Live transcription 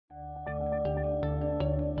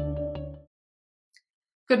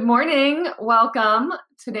Good morning. Welcome.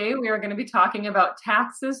 Today we are going to be talking about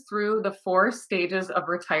taxes through the 4 stages of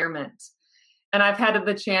retirement. And I've had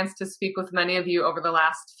the chance to speak with many of you over the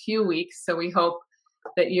last few weeks, so we hope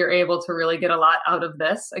that you're able to really get a lot out of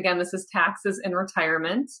this. Again, this is taxes in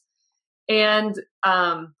retirement. And,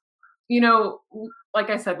 like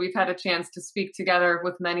I said, we've had a chance to speak together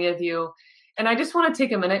with many of you. And I just want to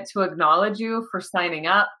take a minute to acknowledge you for signing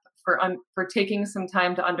up, for taking some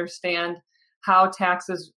time to understand how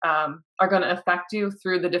taxes are going to affect you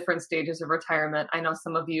through the different stages of retirement. I know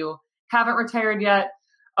some of you haven't retired yet.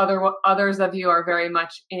 Others of you are very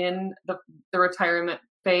much in the retirement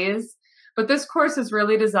phase. But this course is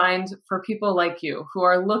really designed for people like you who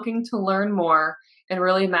are looking to learn more and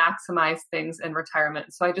really maximize things in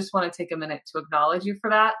retirement. So I just want to take a minute to acknowledge you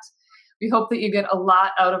for that. We hope that you get a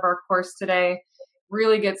lot out of our course today,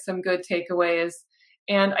 really get some good takeaways.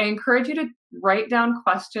 And I encourage you to write down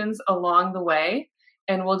questions along the way,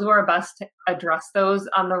 and we'll do our best to address those.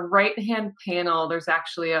 On the right-hand panel, there's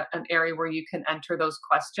actually an area where you can enter those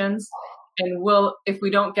questions. And if we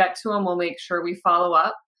don't get to them, we'll make sure we follow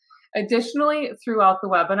up. Additionally, throughout the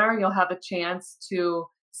webinar, you'll have a chance to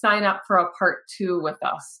sign up for a part 2 with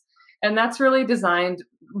us. And that's really designed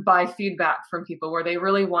by feedback from people where they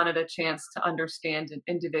really wanted a chance to understand and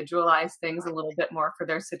individualize things a little bit more for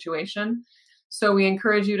their situation. So we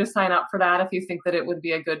encourage you to sign up for that if you think that it would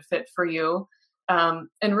be a good fit for you. And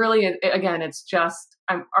really, again, it's just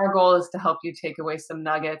our goal is to help you take away some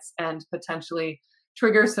nuggets and potentially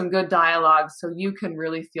trigger some good dialogue so you can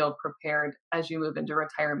really feel prepared as you move into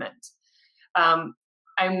retirement.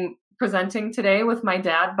 I'm presenting today with my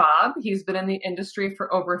dad, Bob. He's been in the industry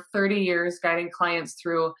for over 30 years, guiding clients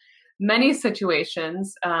through many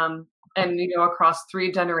situations and across 3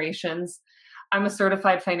 generations. I'm a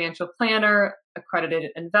certified financial planner,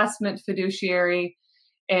 accredited investment fiduciary,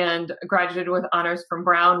 and graduated with honors from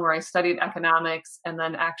Brown, where I studied economics and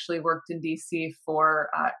then actually worked in DC for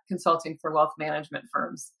consulting for wealth management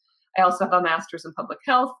firms. I also have a master's in public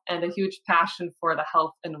health and a huge passion for the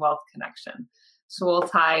health and wealth connection. So we'll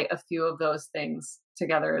tie a few of those things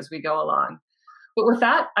together as we go along. But with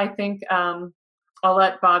that, I think I'll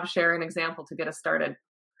let Bob share an example to get us started.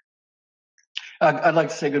 I'd like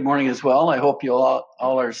to say good morning as well. I hope you all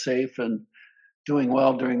are safe and doing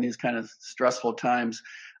well during these kind of stressful times.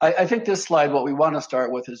 I think this slide, what we want to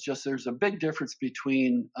start with is just there's a big difference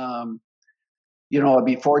between, a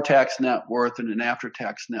before tax net worth and an after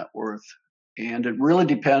tax net worth. And it really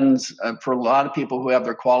depends for a lot of people who have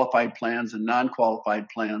their qualified plans and non-qualified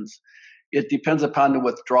plans. It depends upon the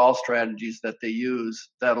withdrawal strategies that they use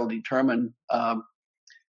that'll determine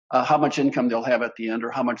how much income they'll have at the end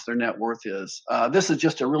or how much their net worth is. This is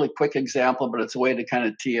just a really quick example, but it's a way to kind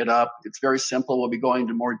of tee it up. It's very simple. We'll be going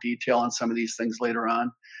into more detail on some of these things later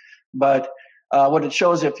on. But what it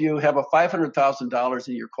shows, if you have a $500,000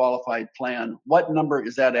 in your qualified plan, what number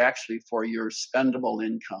is that actually for your spendable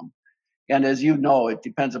income? And as you know, it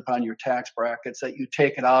depends upon your tax brackets that you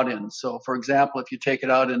take it out in. So for example, if you take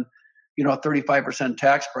it out in a 35%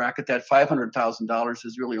 tax bracket, that $500,000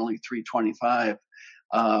 is really only $325.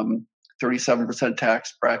 37%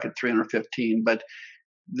 tax bracket, 315. But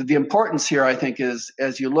the importance here, I think, is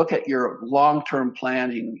as you look at your long-term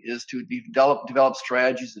planning, is to develop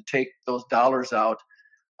strategies to take those dollars out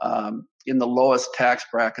in the lowest tax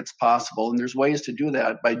brackets possible. And there's ways to do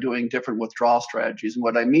that by doing different withdrawal strategies. And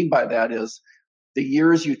what I mean by that is the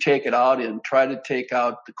years you take it out in, try to take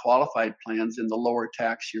out the qualified plans in the lower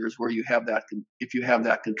tax years where you have that, if you have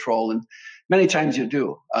that control. And many times you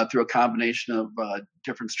do through a combination of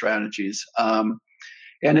different strategies. And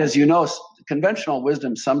as you know, conventional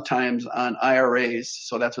wisdom sometimes on IRAs,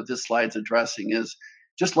 so that's what this slide's addressing, is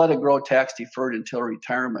just let it grow tax deferred until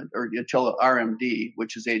retirement or until RMD,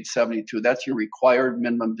 which is age 72. That's your required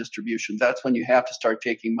minimum distribution. That's when you have to start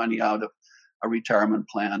taking money out of a retirement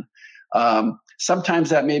plan. Sometimes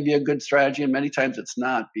that may be a good strategy, and many times it's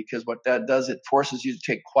not, because what that does, it forces you to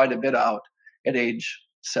take quite a bit out at age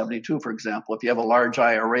 72, for example. If you have a large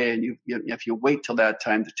IRA and if you wait till that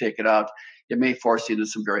time to take it out, it may force you into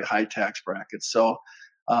some very high tax brackets. So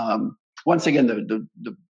once again,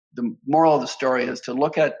 the moral of the story is to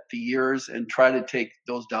look at the years and try to take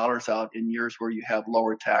those dollars out in years where you have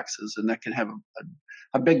lower taxes, and that can have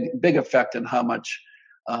a big effect on how much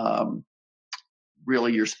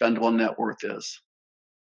really your spendable net worth is.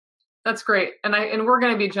 That's great. And we're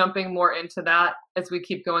going to be jumping more into that as we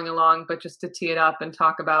keep going along, but just to tee it up and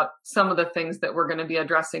talk about some of the things that we're going to be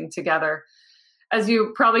addressing together. As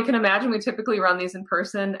you probably can imagine, we typically run these in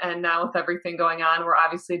person, and now with everything going on, we're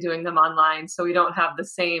obviously doing them online. So we don't have the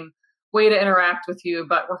same way to interact with you,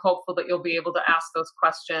 but we're hopeful that you'll be able to ask those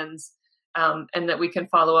questions and that we can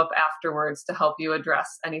follow up afterwards to help you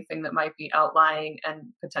address anything that might be outlying and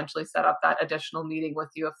potentially set up that additional meeting with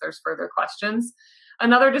you if there's further questions.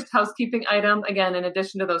 Another just housekeeping item, again, in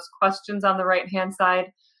addition to those questions on the right-hand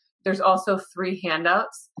side, there's also 3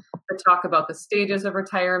 handouts that talk about the stages of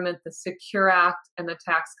retirement, the Secure Act, and the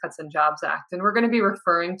Tax Cuts and Jobs Act. And we're going to be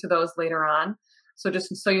referring to those later on. So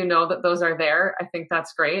just so you know that those are there, I think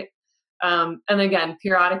that's great. And again,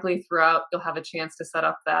 periodically throughout, you'll have a chance to set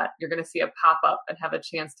up that. You're going to see a pop-up and have a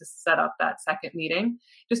chance to set up that second meeting.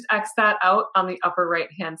 Just X that out on the upper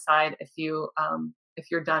right-hand side if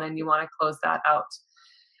you're done and you want to close that out.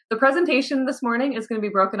 The presentation this morning is going to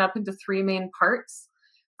be broken up into 3 main parts.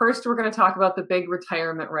 First, we're going to talk about the big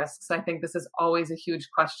retirement risks. I think this is always a huge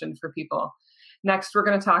question for people. Next, we're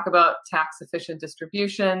going to talk about tax-efficient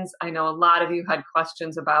distributions. I know a lot of you had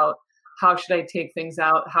questions about how should I take things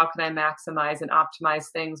out? How can I maximize and optimize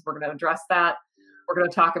things? We're going to address that. We're going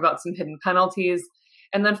to talk about some hidden penalties.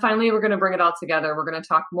 And then finally, we're going to bring it all together. We're going to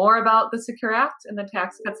talk more about the Secure Act and the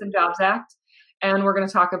Tax Cuts and Jobs Act. And we're going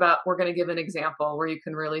to give an example where you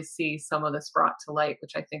can really see some of this brought to light,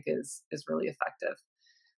 which I think is really effective.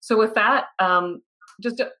 So with that,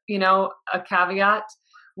 just a caveat,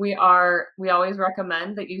 we always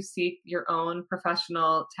recommend that you seek your own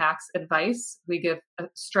professional tax advice. We give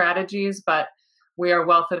strategies, but we are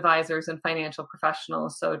wealth advisors and financial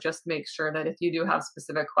professionals. So just make sure that if you do have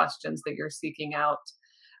specific questions that you're seeking out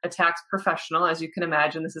a tax professional. As you can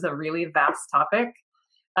imagine, this is a really vast topic.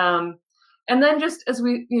 And then just as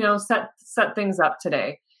we set things up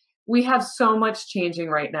today, we have so much changing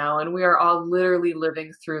right now, and we are all literally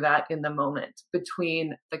living through that in the moment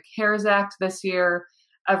between the CARES Act this year,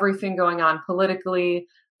 everything going on politically,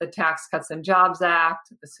 the Tax Cuts and Jobs Act,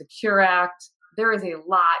 the Secure Act. There is a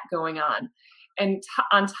lot going on. And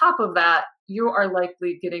on top of that, you are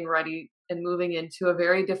likely getting ready and moving into a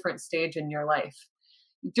very different stage in your life.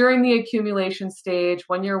 During the accumulation stage,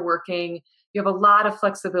 when you're working, you have a lot of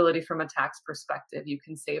flexibility from a tax perspective. You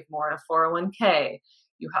can save more in a 401k.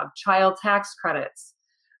 You have child tax credits.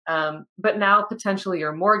 But now potentially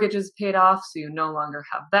your mortgage is paid off, so you no longer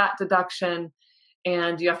have that deduction.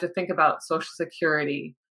 And you have to think about Social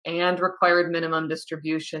Security and required minimum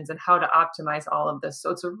distributions and how to optimize all of this.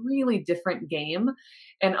 So it's a really different game,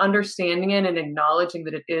 and understanding it and acknowledging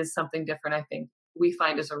that it is something different, I think we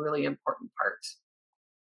find is a really important part.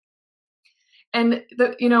 And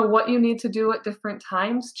what you need to do at different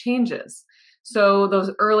times changes. So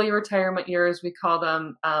those early retirement years, we call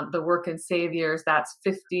them the work and save years. That's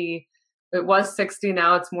 50. It was 60.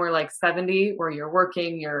 Now it's more like 70, where you're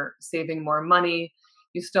working, you're saving more money.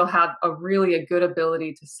 You still have a good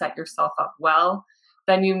ability to set yourself up well.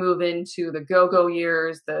 Then you move into the go-go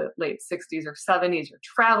years, the late 60s or 70s. You're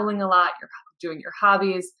traveling a lot. You're doing your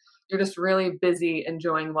hobbies. You're just really busy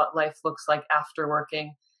enjoying what life looks like after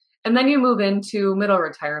working. And then you move into middle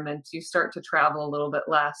retirement. You start to travel a little bit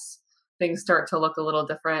less. Things start to look a little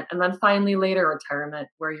different. And then finally, later retirement,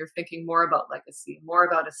 where you're thinking more about legacy, more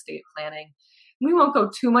about estate planning. We won't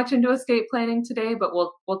go too much into estate planning today, but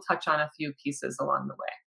we'll touch on a few pieces along the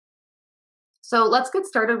way. So let's get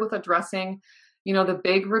started with addressing, the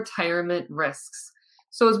big retirement risks.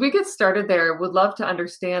 So as we get started there, would love to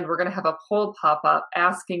understand, we're going to have a poll pop up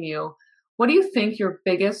asking you, what do you think your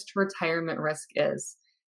biggest retirement risk is?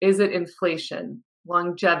 Is it inflation,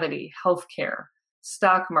 longevity, healthcare,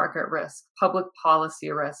 stock market risk, public policy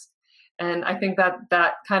risk? And I think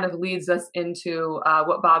that kind of leads us into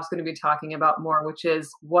what Bob's going to be talking about more, which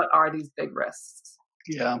is, what are these big risks?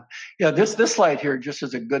 Yeah. This slide here just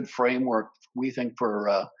is a good framework, we think,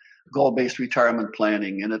 for goal-based retirement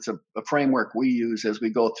planning, and it's a framework we use as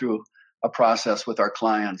we go through a process with our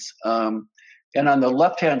clients. And on the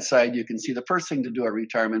left-hand side, you can see the first thing to do at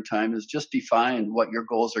retirement time is just define what your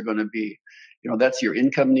goals are going to be. That's your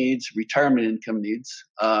income needs, retirement income needs,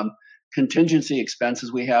 contingency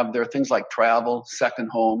expenses we have. There are things like travel, second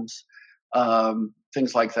homes,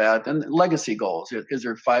 things like that, and legacy goals. Is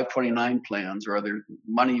there 529 plans, or are there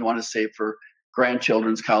money you want to save for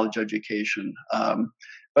grandchildren's college education?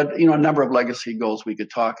 But a number of legacy goals we could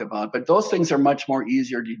talk about. But those things are much more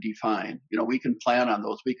easier to define. We can plan on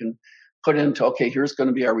those. We can put into, okay, here's going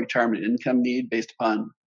to be our retirement income need based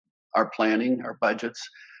upon our planning, our budgets.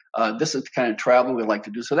 This is the kind of travel we like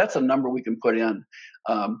to do. So that's a number we can put in.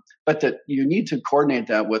 But that you need to coordinate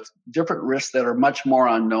that with different risks that are much more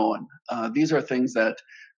unknown. These are things that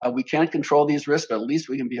we can't control these risks, but at least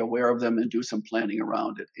we can be aware of them and do some planning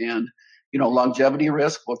around it. And, longevity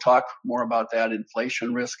risk, we'll talk more about that,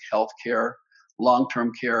 inflation risk, healthcare,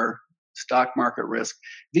 long-term care, stock market risk.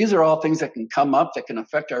 These are all things that can come up that can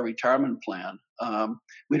affect our retirement plan.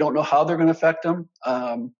 We don't know how they're going to affect them.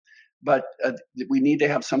 but we need to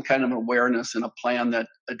have some kind of awareness and a plan that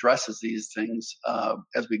addresses these things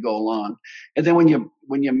as we go along. And then when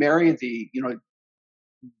you marry the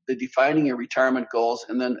defining your retirement goals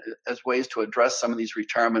and then as ways to address some of these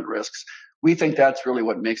retirement risks, we think that's really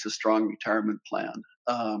what makes a strong retirement plan.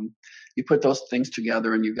 You put those things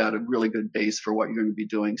together and you've got a really good base for what you're going to be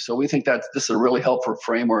doing. So we think that this is a really helpful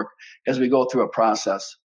framework as we go through a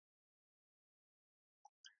process.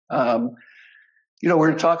 We're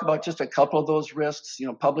going to talk about just a couple of those risks.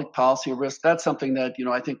 Public policy risk. That's something that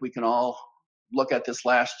I think we can all look at this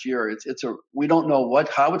last year. We don't know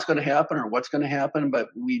how it's going to happen or what's going to happen, but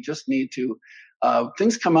we just need to.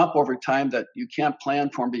 Things come up over time that you can't plan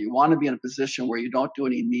for them, but you want to be in a position where you don't do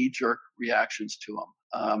any knee-jerk reactions to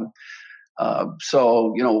them.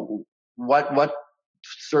 What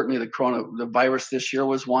certainly the virus this year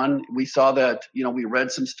was one. We saw that. We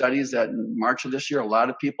read some studies that in March of this year, a lot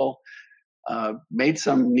of people made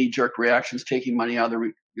some knee-jerk reactions, taking money out of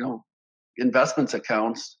the investments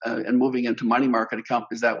accounts and moving into money market account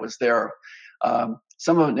because that was there.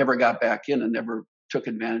 Some of it never got back in and never took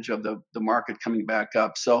advantage of the market coming back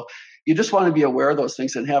up. So you just want to be aware of those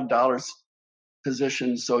things and have dollars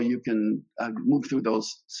positioned so you can move through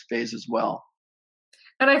those phases well.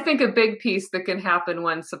 And I think a big piece that can happen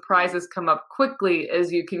when surprises come up quickly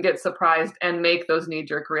is you can get surprised and make those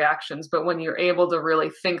knee-jerk reactions. But when you're able to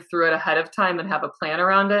really think through it ahead of time and have a plan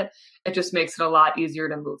around it, it just makes it a lot easier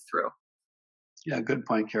to move through. Yeah, good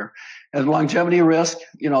point, Kara. And longevity risk,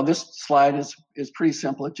 this slide is pretty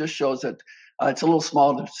simple. It just shows that it's a little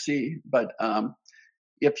small to see, but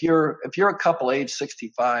if you're a couple age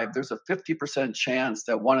 65, there's a 50% chance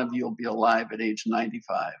that one of you will be alive at age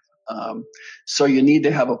 95. So you need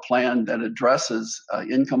to have a plan that addresses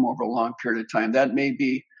income over a long period of time. That may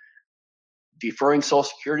be deferring Social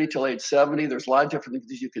Security till age 70. There's a lot of different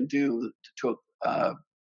things you can do to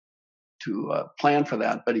plan for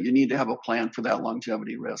that, but you need to have a plan for that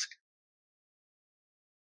longevity risk.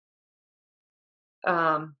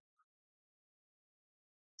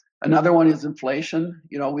 Another one is inflation.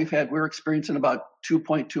 We're experiencing about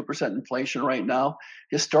 2.2% inflation right now.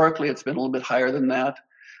 Historically, it's been a little bit higher than that.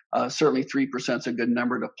 Certainly 3% is a good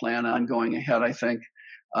number to plan on going ahead, I think.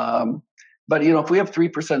 But if we have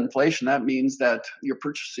 3% inflation, that means that your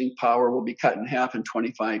purchasing power will be cut in half in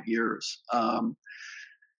 25 years.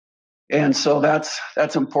 And so that's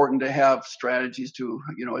important to have strategies to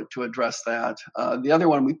address that. The other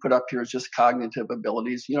one we put up here is just cognitive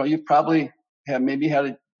abilities. You probably have maybe had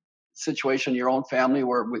a situation in your own family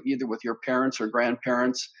where either with your parents or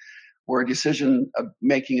grandparents where decision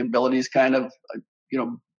making abilities kind of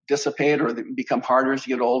dissipate or they become harder as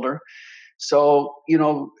you get older. So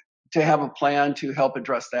to have a plan to help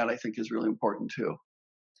address that, I think, is really important too.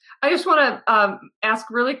 I just want to ask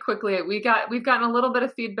really quickly. We've gotten a little bit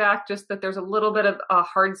of feedback, just that there's a little bit of a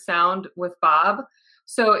hard sound with Bob.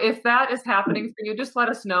 So if that is happening for you, just let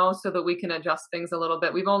us know so that we can adjust things a little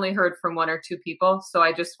bit. We've only heard from one or two people, so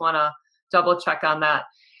I just want to double check on that.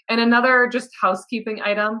 And another just housekeeping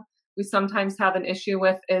item we sometimes have an issue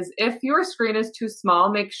with is if your screen is too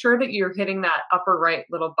small, make sure that you're hitting that upper right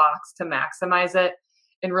little box to maximize it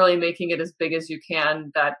and really making it as big as you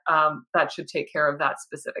can. That should take care of that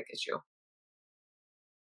specific issue.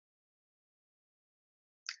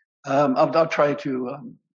 I'll try to,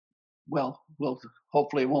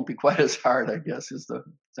 hopefully it won't be quite as hard, I guess, is the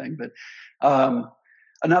thing. But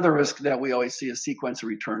another risk that we always see is sequence of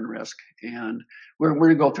return risk. And we're going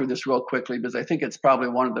to go through this real quickly because I think it's probably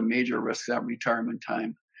one of the major risks at retirement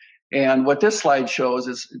time. And what this slide shows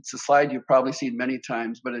is, it's a slide you've probably seen many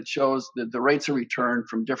times, but it shows the rates of return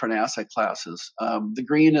from different asset classes. The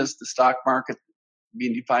green is the stock market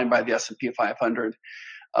being defined by the S&P 500.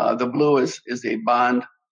 The blue is a bond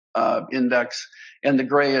index, and the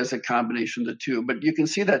gray is a combination of the two. But you can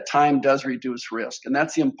see that time does reduce risk, and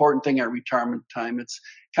that's the important thing at retirement time. It's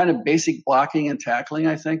kind of basic blocking and tackling,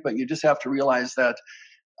 I think, but you just have to realize that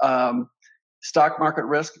stock market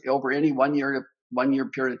risk over any one year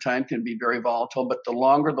period of time can be very volatile, but the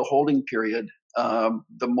longer the holding period,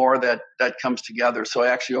 the more that comes together. So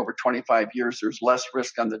actually over 25 years, there's less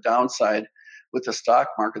risk on the downside with the stock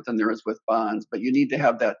market than there is with bonds, but you need to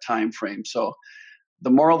have that time frame. So the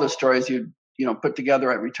moral of the story is you put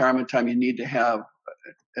together at retirement time, you need to have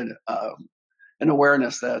an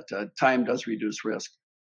awareness that time does reduce risk.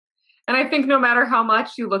 And I think no matter how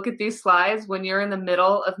much you look at these slides, when you're in the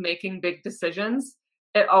middle of making big decisions,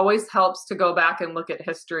 it always helps to go back and look at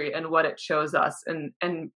history and what it shows us and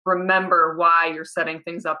remember why you're setting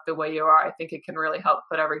things up the way you are. I think it can really help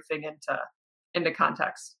put everything into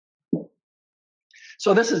context.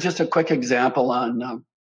 So this is just a quick example on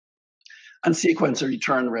on sequence or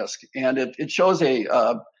return risk. And it shows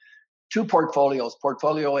two portfolios.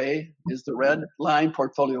 Portfolio A is the red line,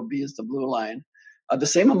 portfolio B is the blue line. The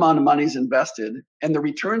same amount of money is invested, and the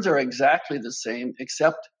returns are exactly the same,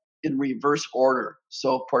 except in reverse order.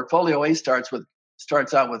 So portfolio A starts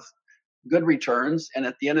out with good returns, and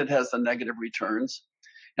at the end it has the negative returns.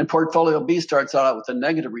 And portfolio B starts out with the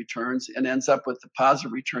negative returns and ends up with the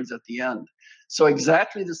positive returns at the end. So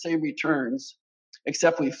exactly the same returns,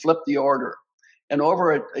 except we flip the order. And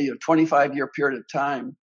over a 25-year period of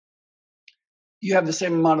time, you have the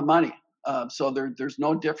same amount of money. So there's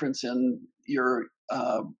no difference in your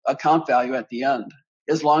account value at the end,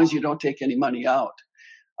 as long as you don't take any money out.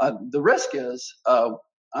 The risk is,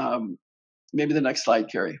 maybe the next slide,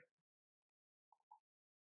 Carrie,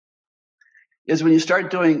 is when you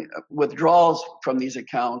start doing withdrawals from these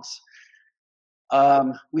accounts.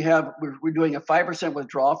 We're doing a 5%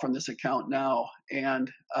 withdrawal from this account now, and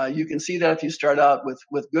you can see that if you start out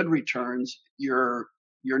with good returns, your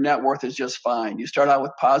net worth is just fine. You start out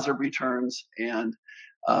with positive returns, and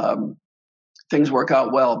things work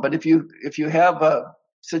out well. But if you have a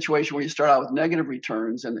situation where you start out with negative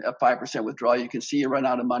returns and a 5% withdrawal, you can see you run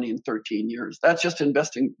out of money in 13 years. That's just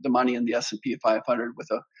investing the money in the S&P 500 with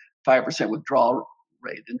a 5% withdrawal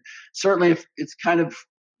rate. And certainly, if it's kind of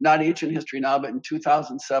not ancient history now, but in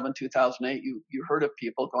 2007, 2008, you heard of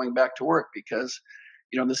people going back to work because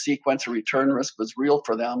the sequence of return risk was real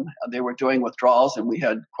for them. They were doing withdrawals, and we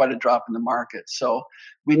had quite a drop in the market. So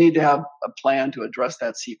we need to have a plan to address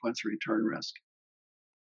that sequence of return risk.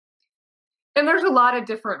 And there's a lot of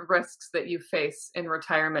different risks that you face in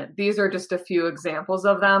retirement. These are just a few examples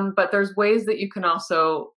of them, but there's ways that you can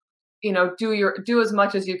also, do as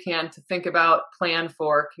much as you can to think about, plan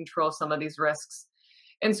for, control some of these risks.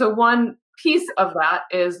 And so one piece of that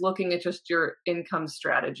is looking at just your income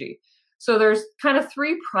strategy. So there's kind of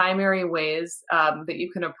three primary ways that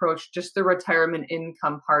you can approach just the retirement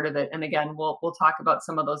income part of it. And again, we'll talk about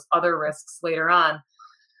some of those other risks later on.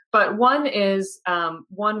 But one is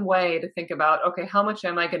one way to think about, okay, how much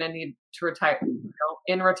am I going to need to retire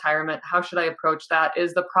in retirement? How should I approach that?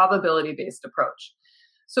 Is the probability-based approach.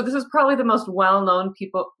 So this is probably the most well-known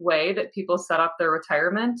way that people set up their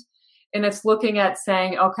retirement. And it's looking at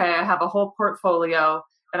saying, okay, I have a whole portfolio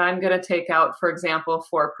and I'm going to take out, for example,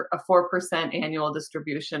 a 4% annual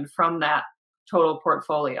distribution from that total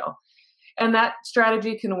portfolio. And that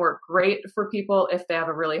strategy can work great for people if they have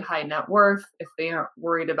a really high net worth, if they aren't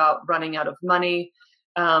worried about running out of money,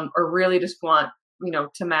 or really just want,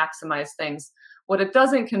 to maximize things. What it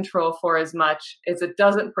doesn't control for as much is it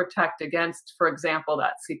doesn't protect against, for example,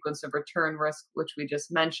 that sequence of return risk, which we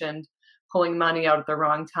just mentioned, pulling money out at the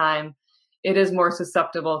wrong time. It is more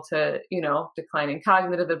susceptible to, declining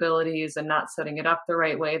cognitive abilities and not setting it up the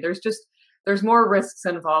right way. There's more risks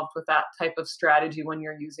involved with that type of strategy when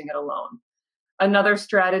you're using it alone. Another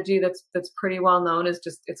strategy that's pretty well known is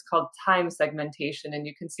it's called time segmentation. And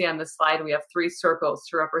you can see on this slide, we have 3 circles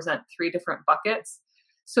to represent 3 different buckets.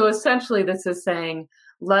 So essentially this is saying,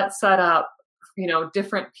 let's set up,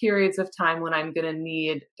 different periods of time when I'm going to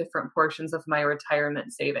need different portions of my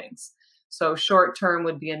retirement savings. So short term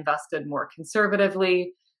would be invested more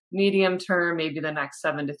conservatively. Medium term, maybe the next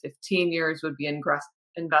 7 to 15 years would be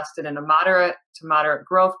invested in a moderate to moderate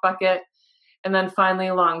growth bucket. And then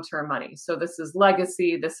finally, long-term money. So this is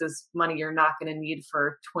legacy. This is money you're not going to need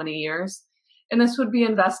for 20 years. And this would be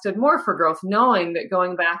invested more for growth, knowing that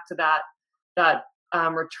going back to that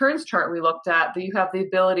returns chart we looked at, that you have the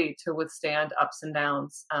ability to withstand ups and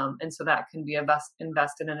downs. And so that can be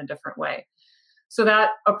invested in a different way. So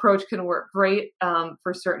that approach can work great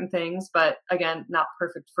for certain things, but again, not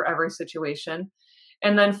perfect for every situation.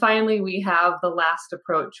 And then finally, we have the last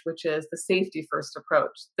approach, which is the safety first approach.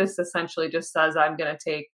 This essentially just says, I'm going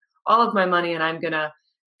to take all of my money and I'm going to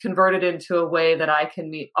convert it into a way that I can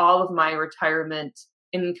meet all of my retirement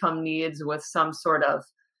income needs with some sort of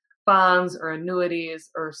bonds or annuities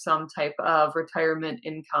or some type of retirement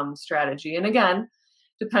income strategy. And again,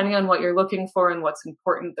 depending on what you're looking for and what's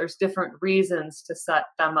important, there's different reasons to set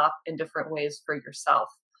them up in different ways for yourself.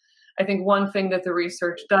 I think one thing that the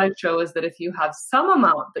research does show is that if you have some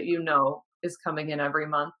amount that is coming in every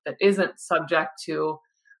month that isn't subject to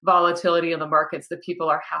volatility in the markets, that people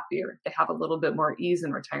are happier. They have a little bit more ease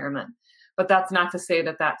in retirement. But that's not to say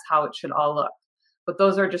that that's how it should all look. But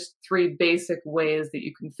those are just 3 basic ways that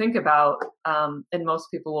you can think about, and most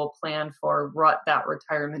people will plan for what that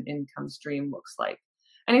retirement income stream looks like.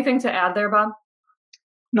 Anything to add there, Bob?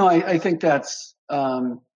 No, I think that's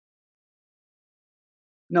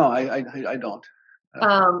no, I don't.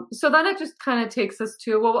 So then it just kind of takes us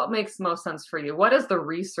to, well, what makes most sense for you? What does the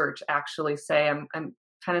research actually say? I'm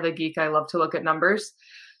kind of a geek. I love to look at numbers.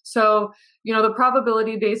 So, the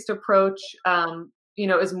probability-based approach,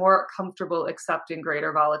 is more comfortable accepting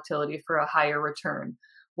greater volatility for a higher return.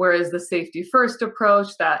 Whereas the safety first approach,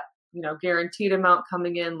 that, guaranteed amount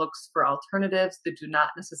coming in, looks for alternatives that do not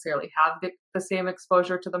necessarily have the same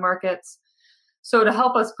exposure to the markets. So to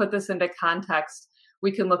help us put this into context,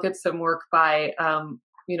 we can look at some work by, a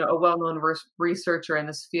well-known researcher in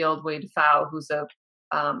this field, Wade Pfau, who's a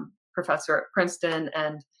professor at Princeton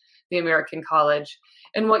and the American College.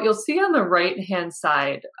 And what you'll see on the right-hand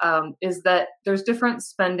side is that there's different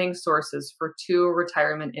spending sources for two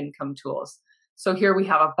retirement income tools. So here we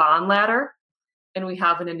have a bond ladder and we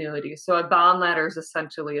have an annuity. So a bond ladder is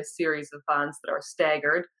essentially a series of bonds that are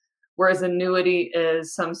staggered, whereas annuity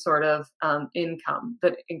is some sort of income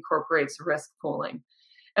that incorporates risk pooling.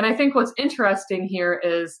 And I think what's interesting here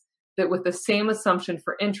is that with the same assumption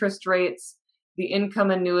for interest rates, the income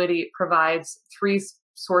annuity provides three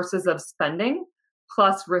sources of spending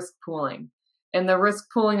plus risk pooling. And the risk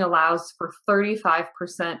pooling allows for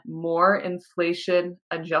 35% more inflation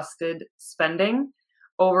adjusted spending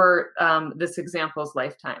over this example's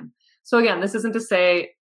lifetime. So again, this isn't to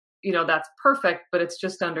say, that's perfect, but it's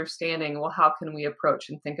just understanding, well, how can we approach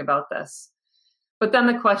and think about this? But then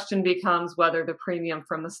the question becomes whether the premium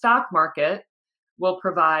from the stock market will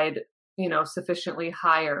provide, sufficiently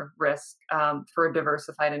higher risk for a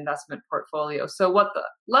diversified investment portfolio. So what the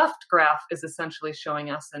left graph is essentially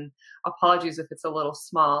showing us, and apologies if it's a little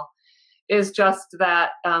small, is just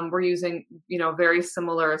that we're using, very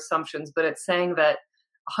similar assumptions, but it's saying that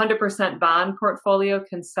 100% bond portfolio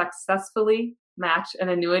can successfully match an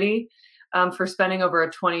annuity for spending over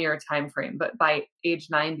a 20-year time frame, but by age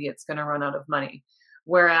 90, it's going to run out of money.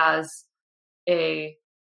 Whereas a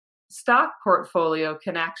stock portfolio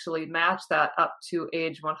can actually match that up to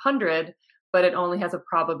age 100, but it only has a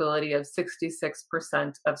probability of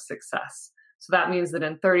 66% of success. So that means that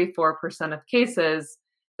in 34% of cases,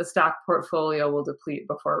 the stock portfolio will deplete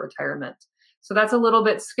before retirement. So that's a little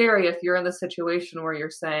bit scary if you're in the situation where you're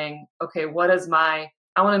saying, okay, I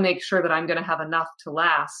want to make sure that I'm going to have enough to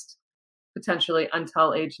last potentially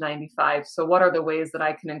until age 95. So what are the ways that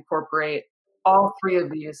I can incorporate all three of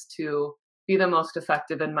these to be the most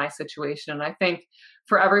effective in my situation? And I think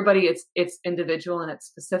for everybody, it's individual and it's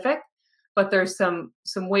specific, but there's some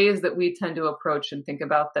ways that we tend to approach and think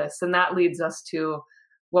about this. And that leads us to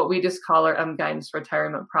what we just call our guidance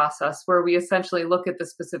retirement process, where we essentially look at the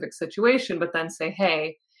specific situation, but then say,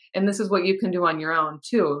 hey, and this is what you can do on your own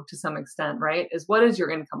too, to some extent, right? Is what is your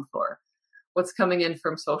income floor? What's coming in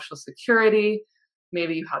from Social Security?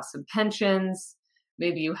 Maybe you have some pensions.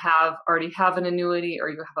 Maybe you already have an annuity, or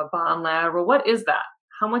you have a bond ladder. Well, what is that?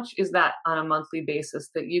 How much is that on a monthly basis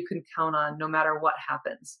that you can count on no matter what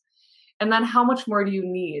happens? And then how much more do you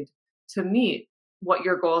need to meet what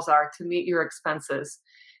your goals are, to meet your expenses?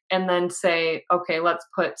 And then say, okay, let's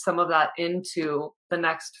put some of that into the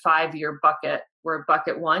next 5-year bucket, where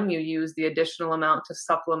bucket 1, you use the additional amount to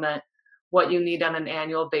supplement what you need on an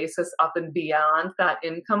annual basis up and beyond that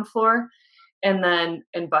income floor. And then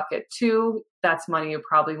in bucket 2, that's money you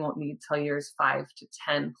probably won't need till years 5 to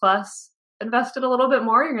 10 plus. Invested a little bit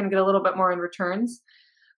more, you're going to get a little bit more in returns.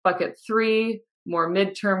 Bucket 3, more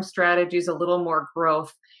midterm strategies, a little more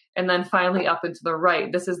growth. And then finally up and to the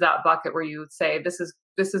right, this is that bucket where you would say, this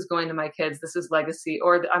is going to my kids, this is legacy,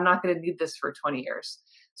 or I'm not going to need this for 20 years.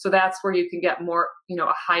 So that's where you can get more, a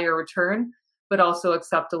higher return, but also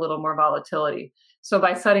accept a little more volatility. So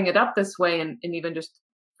by setting it up this way, and even just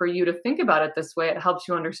for you to think about it this way, it helps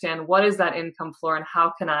you understand what is that income floor and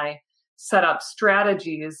how can I set up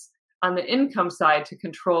strategies on the income side to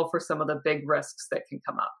control for some of the big risks that can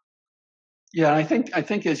come up. Yeah, I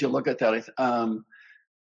think as you look at that,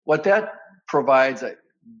 what that provides,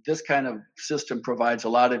 this kind of system provides a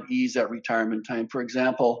lot of ease at retirement time. For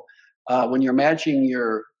example, when you're matching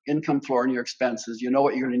your income floor and your expenses, you know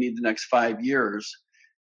what you're going to need the next 5 years.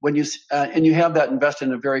 When you and you have that invested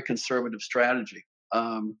in a very conservative strategy.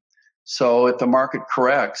 So if the market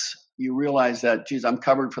corrects, you realize that, geez, I'm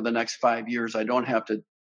covered for the next 5 years. I don't have to.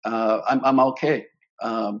 I'm okay.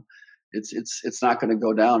 It's not going to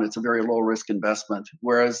go down. It's a very low risk investment.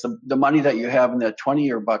 Whereas the money that you have in that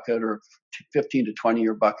 20-year bucket or 15 to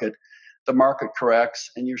 20-year bucket, the market corrects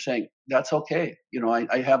and you're saying, that's okay.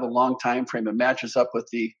 I have a long time frame. It matches up with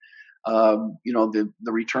the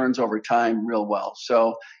returns over time real well.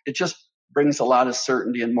 So it just brings a lot of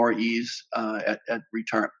certainty and more ease at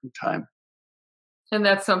retirement time. And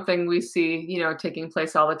that's something we see, taking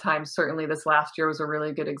place all the time. Certainly this last year was a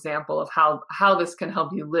really good example of how this can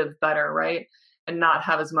help you live better, right? And not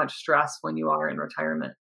have as much stress when you are in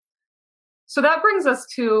retirement. So that brings us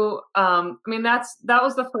to, I mean, that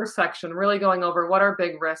was the first section, really going over what are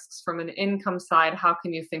big risks from an income side. How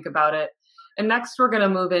can you think about it? And next, we're going to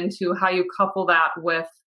move into how you couple that with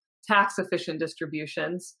tax efficient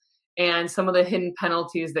distributions and some of the hidden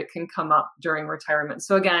penalties that can come up during retirement.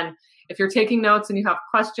 So again, if you're taking notes and you have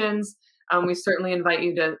questions, we certainly invite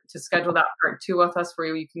you to schedule that part 2 with us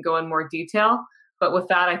where you can go in more detail. But with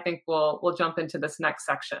that, I think we'll jump into this next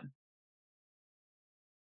section.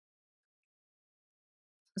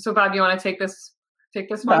 So Bob, you want to take this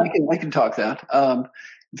one? I can talk that.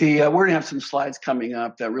 We're going to have some slides coming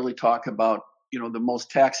up that really talk about the most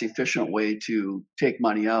tax efficient way to take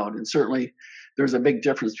money out, and certainly there's a big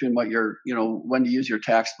difference between what when to use your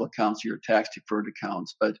taxable accounts or your tax deferred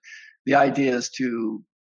accounts. But the idea is to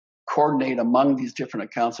coordinate among these different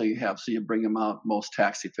accounts that you have so you bring them out most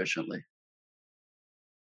tax efficiently.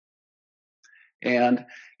 And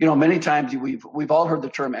many times we've all heard the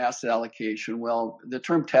term asset allocation. Well, the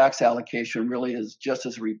term tax allocation really is just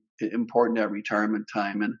as important at retirement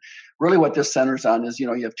time. And really, what this centers on is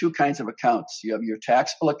you have 2 kinds of accounts. You have your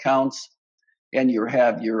taxable accounts, and you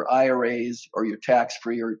have your IRAs or your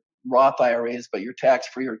tax-free or Roth IRAs, but your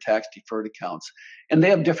tax-free or tax-deferred accounts, and they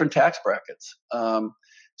have different tax brackets.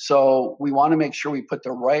 So we want to make sure we put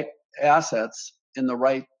the right assets in the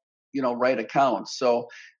right accounts. So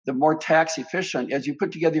the more tax efficient, as you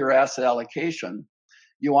put together your asset allocation,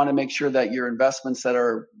 you want to make sure that your investments that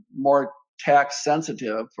are more tax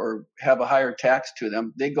sensitive or have a higher tax to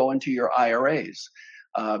them, they go into your IRAs.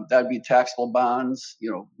 That'd be taxable bonds,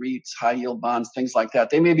 REITs, high yield bonds, things like that.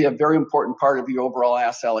 They may be a very important part of your overall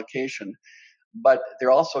asset allocation, but they're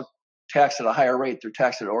also taxed at a higher rate. They're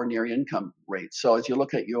taxed at ordinary income rates. So as you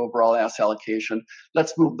look at your overall asset allocation,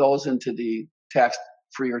 let's move those into the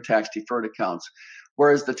tax-free or tax-deferred accounts.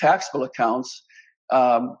 Whereas the taxable accounts,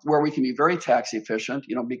 where we can be very tax efficient,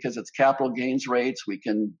 because it's capital gains rates, we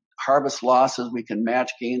can harvest losses, we can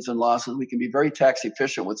match gains and losses, we can be very tax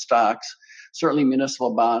efficient with stocks. Certainly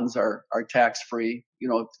municipal bonds are tax-free,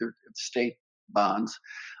 if they're state bonds.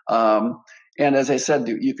 And as I said,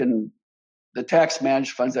 the tax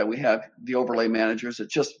managed funds that we have, the overlay managers,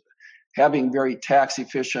 it's just having very tax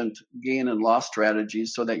efficient gain and loss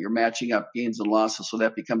strategies so that you're matching up gains and losses, so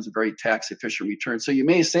that becomes a very tax efficient return. So you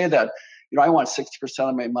may say that, I want 60%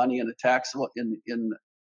 of my money in a taxable in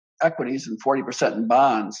equities and 40% in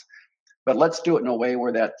bonds, but let's do it in a way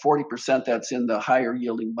where that 40% that's in the higher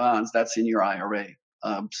yielding bonds, that's in your IRA.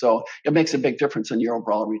 So it makes a big difference in your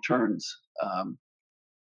overall returns.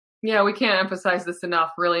 Yeah, we can't emphasize this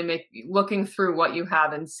enough. Really looking through what you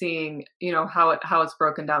have and seeing, how it's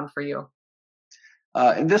broken down for you.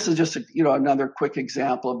 And this is just another quick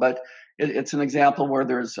example, but it's an example where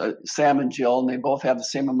there's Sam and Jill, and they both have the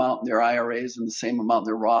same amount in their IRAs and the same amount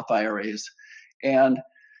in their Roth IRAs, and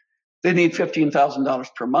they need $15,000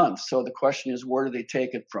 per month. So the question is, where do they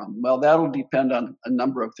take it from? Well, that'll depend on a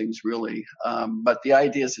number of things, really. But the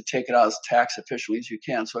idea is to take it out as tax efficiently as you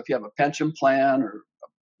can. So if you have a pension plan or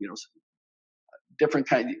different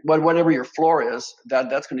kind, whatever your floor is,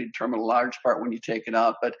 that's going to determine a large part when you take it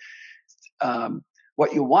out. But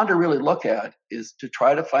what you want to really look at is to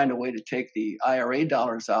try to find a way to take the IRA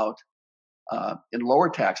dollars out in lower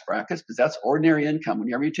tax brackets, because that's ordinary income.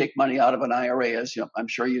 Whenever you take money out of an IRA, as I'm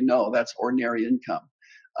sure that's ordinary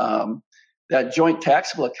income. That joint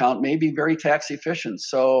taxable account may be very tax efficient.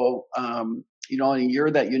 So in a year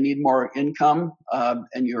that you need more income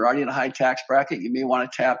and you're already in a high tax bracket, you may want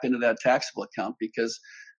to tap into that taxable account because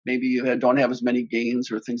maybe you don't have as many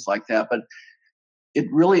gains or things like that. But it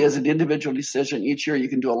really is an individual decision. Each year you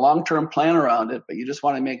can do a long-term plan around it, but you just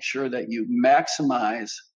want to make sure that you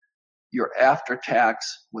maximize your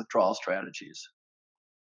after-tax withdrawal strategies.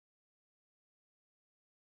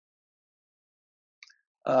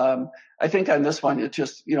 I think on this one, it's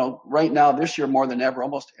just, right now, this year more than ever,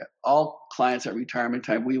 almost all clients at retirement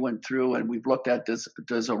time, we went through and we've looked at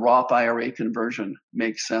does a Roth IRA conversion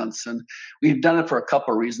make sense? And we've done it for a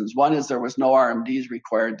couple of reasons. One is there was no RMDs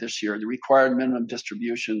required this year, the required minimum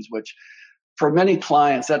distributions, which for many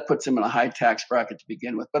clients, that puts them in a high tax bracket to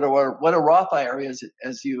begin with. But what a Roth IRA is,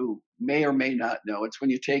 as you may or may not know, it's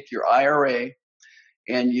when you take your IRA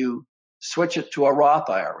and you switch it to a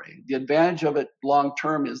Roth IRA. The advantage of it long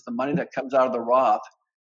term is the money that comes out of the Roth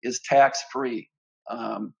is tax free.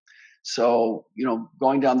 So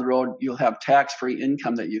going down the road, you'll have tax free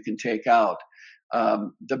income that you can take out.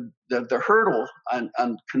 The hurdle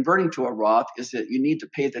on converting to a Roth is that you need to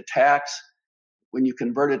pay the tax when you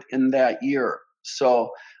convert it in that year.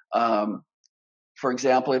 So, for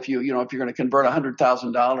example, if you're going to convert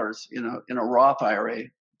 $100,000 in a Roth IRA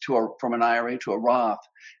from an IRA to a Roth,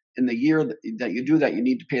 in the year that you do that, you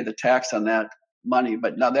need to pay the tax on that money.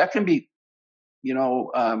 But now that can be, you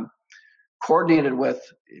know, coordinated with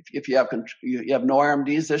if you have no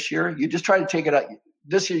RMDs this year, you just try to take it out.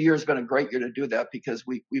 This year has been a great year to do that because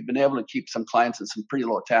we've been able to keep some clients in some pretty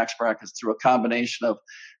low tax brackets through a combination of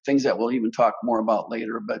things that we'll even talk more about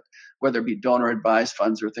later, but whether it be donor advised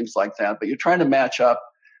funds or things like that. But you're trying to match up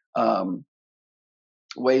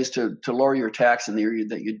ways to lower your tax in the area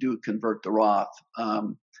that you do convert to Roth,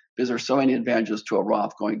 because there's so many advantages to a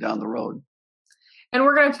Roth going down the road. And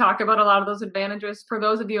we're going to talk about a lot of those advantages for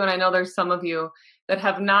those of you, and I know there's some of you that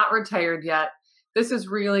have not retired yet. This is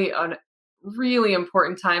really a really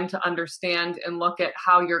important time to understand and look at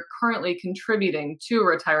how you're currently contributing to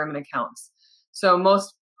retirement accounts. So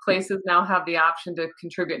most places now have the option to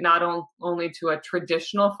contribute not only to a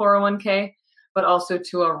traditional 401k, but also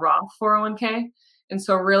to a Roth 401k. And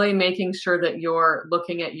so really making sure that you're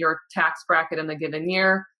looking at your tax bracket in the given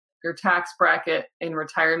year, your tax bracket in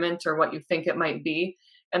retirement or what you think it might be,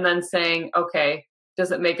 and then saying, okay,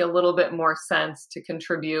 does it make a little bit more sense to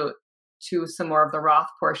contribute to some more of the Roth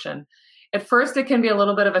portion? At first, it can be a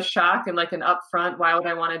little bit of a shock and like an upfront, why would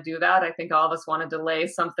I want to do that? I think all of us want to delay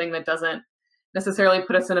something that doesn't necessarily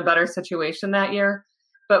put us in a better situation that year.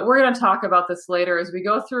 But we're going to talk about this later. As we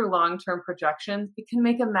go through long-term projections, it can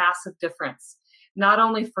make a massive difference, not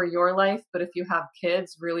only for your life, but if you have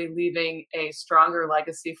kids, really leaving a stronger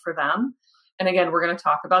legacy for them. And again, we're going to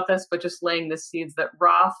talk about this, but just laying the seeds that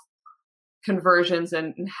Roth conversions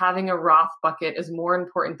and having a Roth bucket is more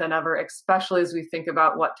important than ever, especially as we think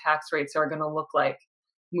about what tax rates are going to look like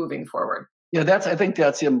moving forward. Yeah, I think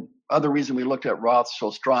that's the other reason we looked at Roth so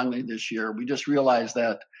strongly this year. We just realized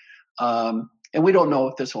that, and we don't know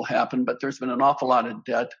if this will happen, but there's been an awful lot of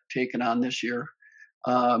debt taken on this year,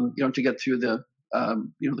 to get through the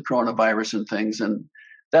coronavirus and things, and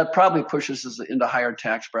that probably pushes us into higher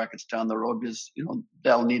tax brackets down the road because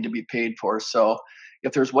that'll need to be paid for. So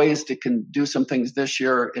if there's ways to do some things this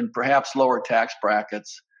year in perhaps lower tax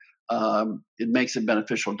brackets, it makes it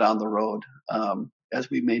beneficial down the road as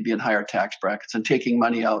we may be in higher tax brackets and taking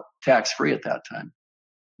money out tax-free at that time.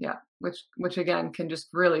 Yeah, which again can just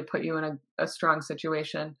really put you in a strong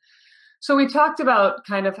situation. So we talked about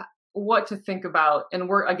kind of what to think about, and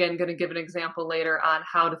we're again going to give an example later on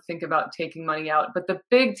how to think about taking money out. But the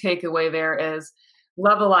big takeaway there is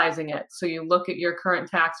levelizing it. So you look at your current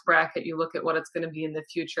tax bracket, you look at what it's going to be in the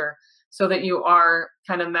future, so that you are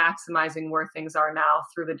kind of maximizing where things are now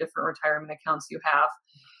through the different retirement accounts you have.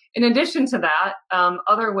 In addition to that,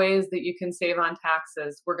 other ways that you can save on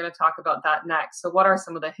taxes, we're going to talk about that next. So what are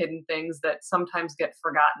some of the hidden things that sometimes get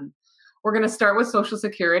forgotten? We're going to start with Social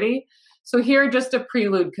Security. So here, just a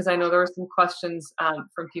prelude, because I know there were some questions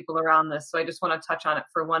from people around this. So I just want to touch on it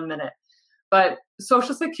for 1 minute. But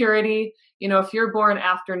Social Security, if you're born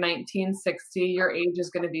after 1960, your age is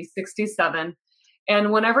going to be 67.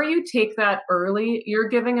 And whenever you take that early, you're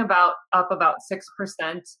giving up about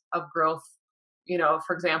 6% of growth.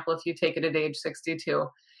 For example, if you take it at age 62.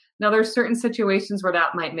 Now, there's certain situations where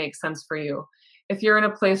that might make sense for you. If you're in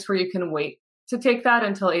a place where you can wait to take that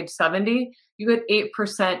until age 70, you get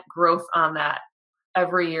 8% growth on that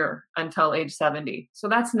every year until age 70. So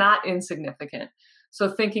that's not insignificant. So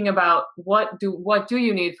thinking about what do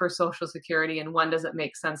you need for Social Security and when does it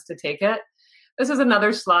make sense to take it? This is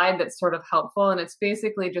another slide that's sort of helpful, and it's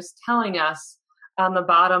basically just telling us on the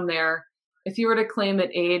bottom there, if you were to claim at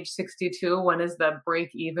age 62, when is the break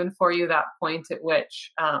even for you, that point at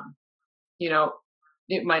which,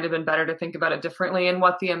 it might have been better to think about it differently and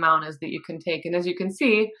what the amount is that you can take. And as you can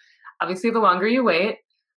see, obviously, the longer you wait,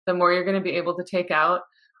 the more you're going to be able to take out.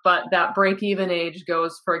 But that break even age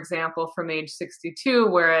goes, for example, from age 62,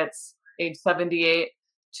 where it's age 78,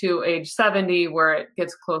 to age 70, where it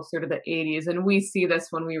gets closer to the 80s. And we see this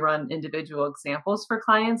when we run individual examples for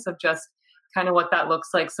clients of just kind of what that looks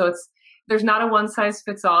like. So there's not a one size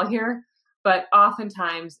fits all here, but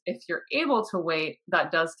oftentimes if you're able to wait,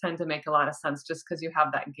 that does tend to make a lot of sense just because you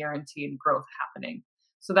have that guaranteed growth happening.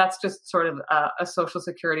 So that's just sort of a Social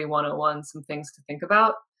Security 101, some things to think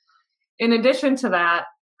about. In addition to that,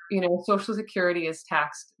 Social Security is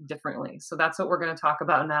taxed differently. So that's what we're going to talk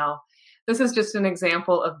about now. This is just an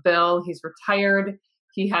example of Bill. He's retired.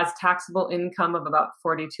 He has taxable income of about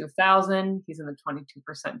 $42,000. He's in the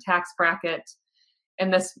 22% tax bracket.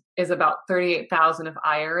 And this is about $38,000 of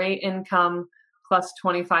IRA income plus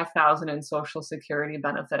 $25,000 in Social Security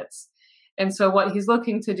benefits. And so what he's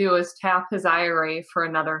looking to do is tap his IRA for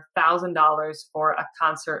another $1,000 for a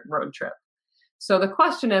concert road trip. So the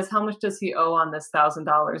question is, how much does he owe on this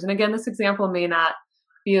 $1,000? And again, this example may not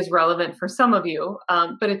be as relevant for some of you,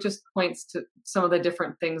 but it just points to some of the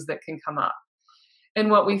different things that can come up. And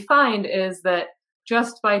what we find is that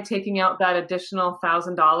just by taking out that additional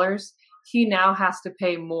 $1,000, he now has to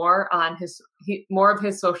pay more on more of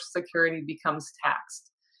his Social Security becomes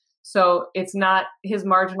taxed. So it's not, his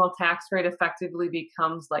marginal tax rate effectively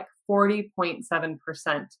becomes like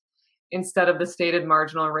 40.7% instead of the stated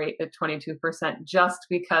marginal rate at 22%, just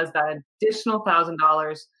because that additional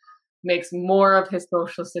 $1,000 makes more of his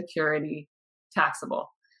Social Security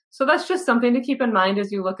taxable. So that's just something to keep in mind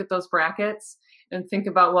as you look at those brackets and think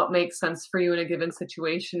about what makes sense for you in a given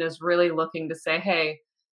situation, is really looking to say, hey,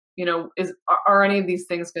 are any of these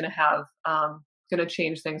things going to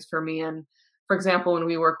change things for me? And for example, when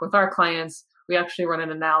we work with our clients, we actually run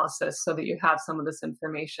an analysis so that you have some of this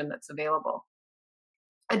information that's available.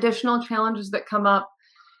 Additional challenges that come up,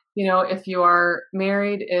 if you are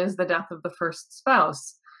married, is the death of the first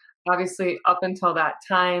spouse. Obviously, up until that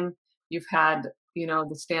time, you've had,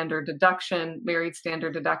 the standard deduction, married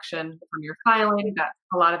standard deduction from your filing. That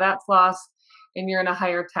a lot of that's lost, and you're in a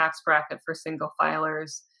higher tax bracket for single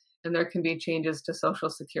filers, and there can be changes to Social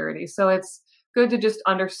Security. So it's good to just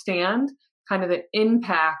understand kind of the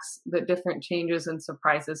impacts that different changes and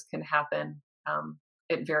surprises can happen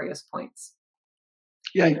at various points.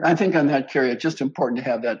 Yeah, I think on that, Carrie, it's just important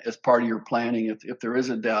to have that as part of your planning. If there is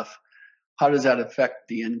a death, how does that affect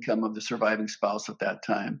the income of the surviving spouse at that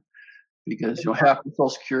time? Because half the Social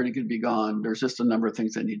Security could be gone. There's just a number of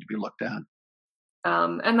things that need to be looked at.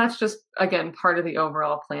 And that's just, again, part of the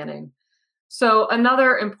overall planning. So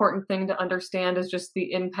another important thing to understand is just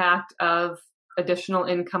the impact of additional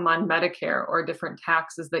income on Medicare or different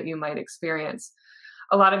taxes that you might experience.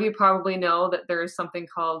 A lot of you probably know that there is something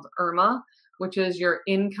called IRMA, which is your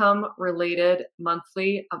income-related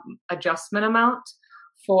monthly adjustment amount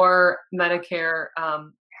for Medicare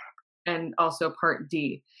and also Part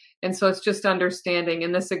D. And so it's just understanding,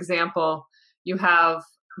 in this example, you have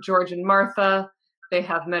George and Martha, they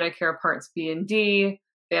have Medicare Parts B and D,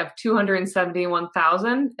 they have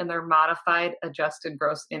 $271,000 in their modified adjusted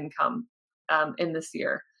gross income in this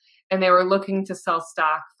year. And they were looking to sell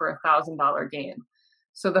stock for $1,000 gain.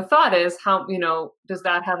 So the thought is, how, does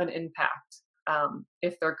that have an impact?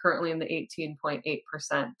 If they're currently in the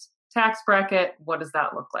 18.8% tax bracket, what does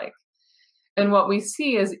that look like? And what we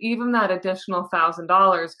see is even that additional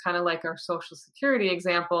 $1,000, kind of like our Social Security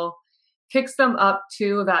example, kicks them up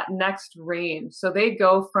to that next range. So they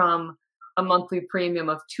go from a monthly premium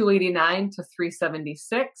of $289 to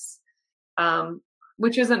 $376,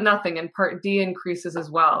 which isn't nothing. And Part D increases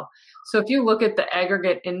as well. So if you look at the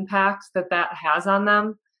aggregate impact that has on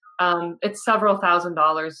them, it's several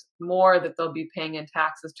 $1,000s more that they'll be paying in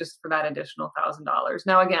taxes just for that additional $1,000.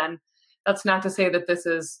 Now, again, that's not to say that this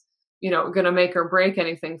is, going to make or break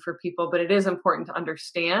anything for people, but it is important to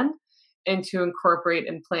understand and to incorporate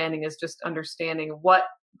in planning, is just understanding what,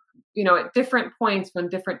 at different points when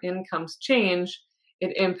different incomes change,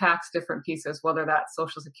 it impacts different pieces, whether that's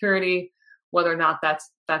Social Security, whether or not that's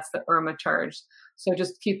the IRMA charge. So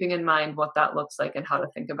just keeping in mind what that looks like and how to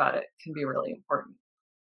think about it can be really important.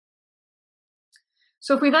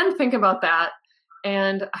 So if we then think about that,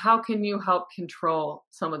 and how can you help control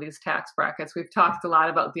some of these tax brackets? We've talked a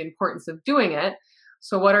lot about the importance of doing it.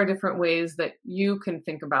 So what are different ways that you can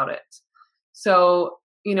think about it? So,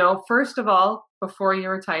 first of all, before you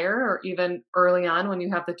retire, or even early on when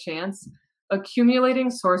you have the chance,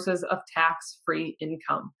 accumulating sources of tax-free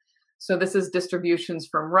income. So this is distributions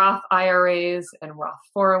from Roth IRAs and Roth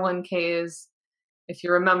 401ks. If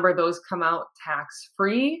you remember, those come out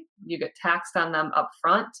tax-free. You get taxed on them up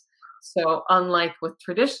front. So unlike with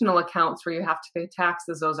traditional accounts where you have to pay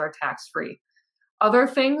taxes, those are tax-free. Other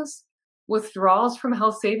things, withdrawals from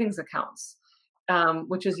health savings accounts,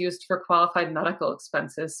 which is used for qualified medical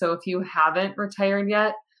expenses. So if you haven't retired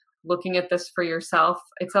yet, looking at this for yourself,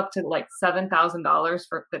 it's up to like $7,000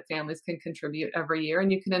 that families can contribute every year,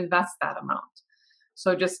 and you can invest that amount.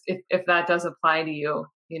 So just if that does apply to you,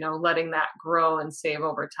 letting that grow and save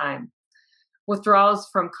over time. Withdrawals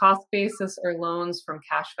from cost basis or loans from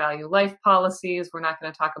cash value life policies. We're not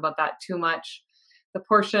going to talk about that too much. The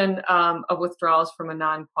portion of withdrawals from a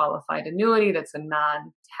non-qualified annuity that's a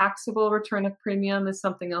non-taxable return of premium is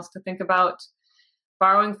something else to think about.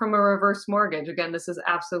 Borrowing from a reverse mortgage. Again, this is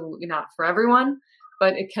absolutely not for everyone,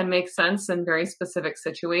 but it can make sense in very specific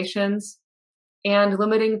situations. And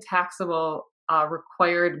limiting taxable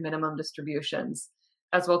required minimum distributions.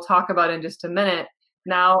 As we'll talk about in just a minute,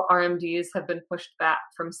 now RMDs have been pushed back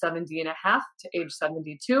from 70 and a half to age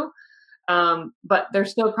 72, but they're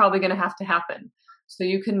still probably going to have to happen. So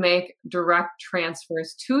you can make direct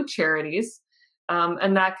transfers to charities,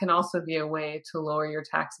 and that can also be a way to lower your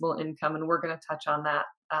taxable income, and we're going to touch on that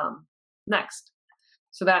next.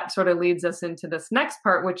 So that sort of leads us into this next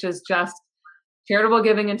part, which is just charitable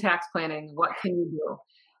giving and tax planning. What can you do?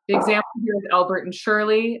 The example here is Albert and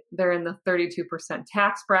Shirley. They're in the 32%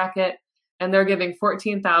 tax bracket, and they're giving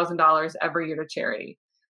 $14,000 every year to charity.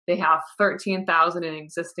 They have $13,000 in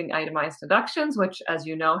existing itemized deductions, which, as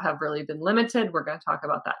you know, have really been limited. We're going to talk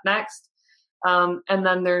about that next. And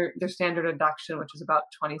then their standard deduction, which is about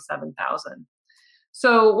 $27,000.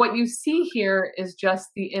 So what you see here is just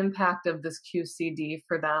the impact of this QCD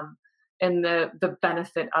for them and the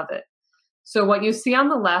benefit of it. So what you see on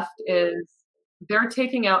the left is they're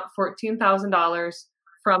taking out $14,000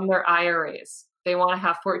 from their IRAs. They want to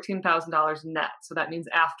have $14,000 net. So that means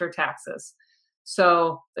after taxes.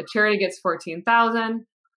 So the charity gets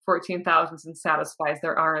 $14,000 satisfies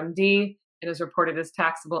their RMD. It is reported as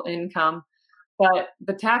taxable income. But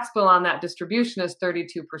the tax bill on that distribution is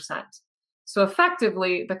 32%. So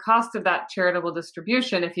effectively, the cost of that charitable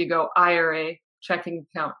distribution, if you go IRA, checking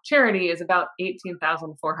account, charity, is about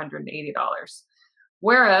 $18,480.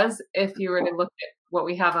 Whereas if you were to look at what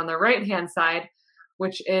we have on the right-hand side,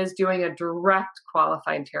 which is doing a direct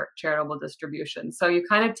qualified charitable distribution. So you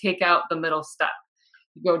kind of take out the middle step.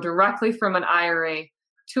 You go directly from an IRA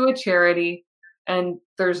to a charity, and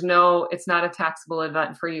it's not a taxable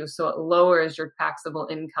event for you. So it lowers your taxable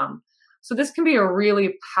income. So this can be a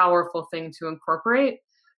really powerful thing to incorporate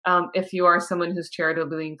if you are someone who's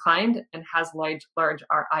charitably inclined and has large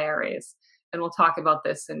IRAs. And we'll talk about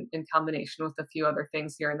this in combination with a few other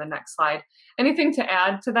things here in the next slide. Anything to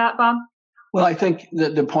add to that, Bob? Well, I think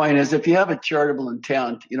the point is, if you have a charitable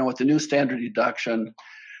intent, with the new standard deduction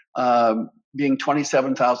being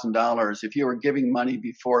 $27,000, if you were giving money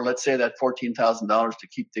before, let's say that $14,000 to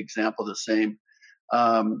keep the example the same,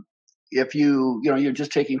 if you're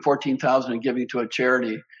just taking $14,000 and giving to a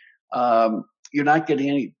charity, you're not getting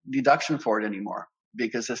any deduction for it anymore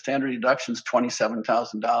because the standard deduction is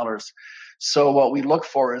 $27,000. So what we look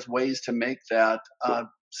for is ways to make that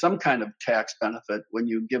some kind of tax benefit when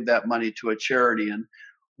you give that money to a charity. And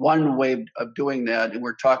one way of doing that, and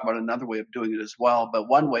we're talking about another way of doing it as well, but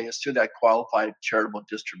one way is through that qualified charitable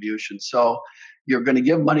distribution. So you're going to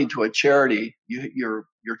give money to a charity, you're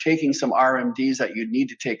taking some RMDs that you need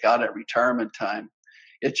to take out at retirement time.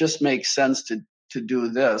 It just makes sense to do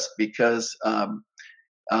this because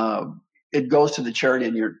it goes to the charity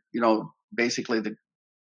and you're basically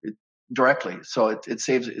directly. So it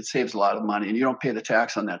saves a lot of money, and you don't pay the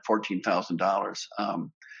tax on that $14,000.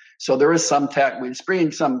 So there is we're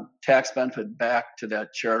bringing some tax benefit back to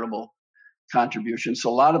that charitable contribution. So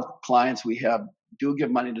a lot of clients we have do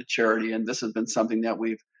give money to charity, and this has been something that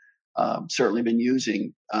we've certainly been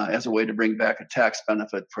using as a way to bring back a tax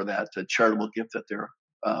benefit for that charitable gift that they're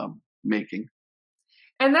making.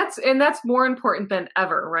 And that's more important than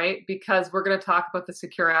ever, right? Because we're going to talk about the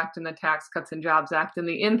Secure Act and the Tax Cuts and Jobs Act and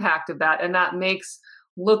the impact of that. And that makes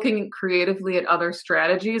looking creatively at other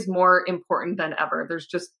strategies more important than ever.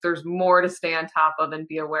 There's more to stay on top of and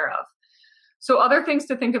be aware of. So other things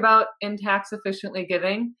to think about in tax efficiently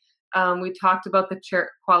giving. We talked about the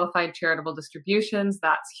qualified charitable distributions.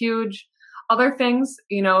 That's huge. Other things,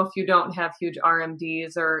 if you don't have huge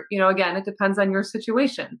RMDs or, again, it depends on your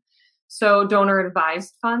situation. So donor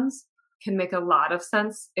advised funds can make a lot of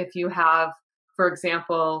sense if you have, for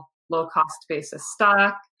example, low cost basis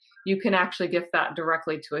stock. You can actually gift that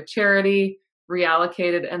directly to a charity,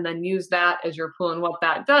 reallocate it, and then use that as your pool. And what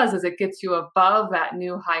that does is it gets you above that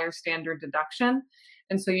new higher standard deduction.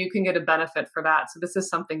 And so you can get a benefit for that. So this is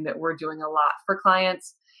something that we're doing a lot for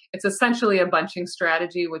clients. It's essentially a bunching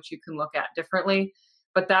strategy, which you can look at differently.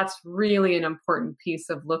 But that's really an important piece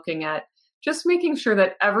of looking at just making sure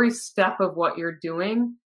that every step of what you're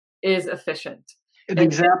doing is efficient.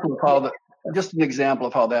 Just an example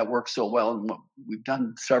of how that works so well, and what we've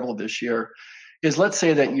done several this year, is let's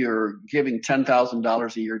say that you're giving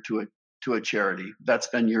 $10,000 a year to a charity. That's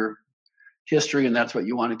been your history, and that's what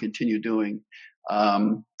you want to continue doing.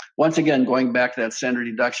 Once again, going back to that standard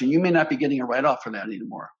deduction, you may not be getting a write-off for that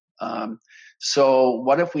anymore. So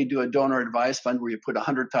what if we do a donor advised fund where you put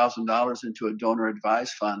 $100,000 into a donor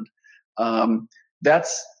advised fund?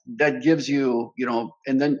 That gives you,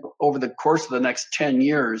 and then over the course of the next 10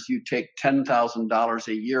 years, you take $10,000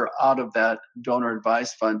 a year out of that donor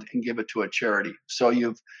advised fund and give it to a charity. So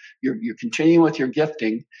you're continuing with your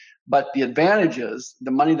gifting, but the advantage is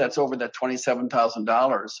the money that's over that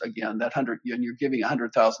 $27,000, again, and you're giving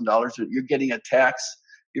 $100,000, you're getting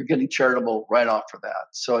you're getting charitable write-off for that.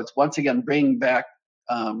 So it's once again bringing back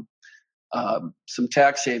some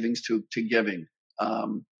tax savings to giving.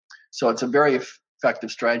 So it's a very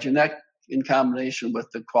effective strategy, and that in combination with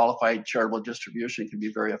the qualified charitable distribution can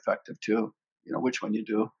be very effective too, which one you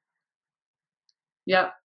do.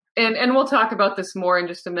 Yep. And we'll talk about this more in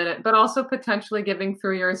just a minute, but also potentially giving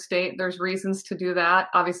through your estate. There's reasons to do that.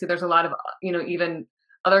 Obviously, there's a lot of, even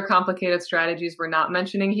other complicated strategies we're not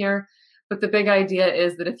mentioning here. But the big idea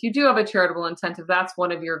is that if you do have a charitable intent, if that's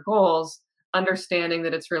one of your goals, understanding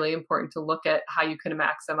that it's really important to look at how you can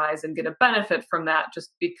maximize and get a benefit from that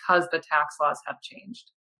just because the tax laws have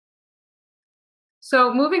changed.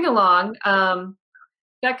 So moving along,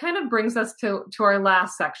 that kind of brings us to our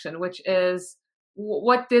last section, which is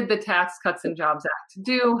what did the Tax Cuts and Jobs Act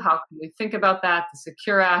do? How can we think about that, the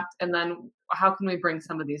Secure Act, and then how can we bring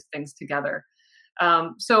some of these things together?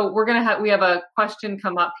 So we have a question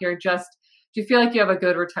come up here. Just, do you feel like you have a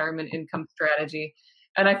good retirement income strategy?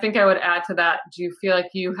 And I think I would add to that, do you feel like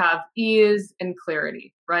you have ease and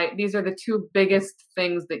clarity, right? These are the two biggest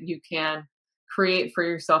things that you can create for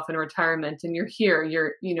yourself in retirement. And you're here,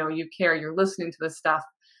 you care, you're listening to this stuff.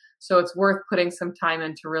 So it's worth putting some time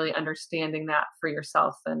into really understanding that for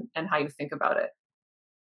yourself and how you think about it.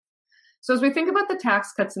 So as we think about the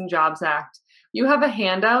Tax Cuts and Jobs Act, you have a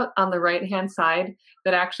handout on the right-hand side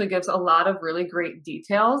that actually gives a lot of really great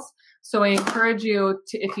details. So I encourage you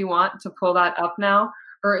to, if you want, to pull that up now,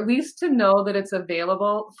 or at least to know that it's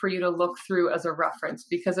available for you to look through as a reference,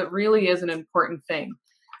 because it really is an important thing.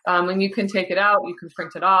 And you can take it out, you can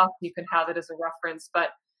print it off, you can have it as a reference, but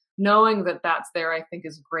knowing that that's there, I think,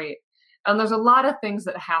 is great. And there's a lot of things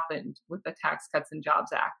that happened with the Tax Cuts and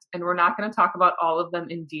Jobs Act, and we're not going to talk about all of them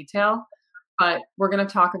in detail, but we're going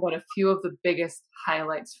to talk about a few of the biggest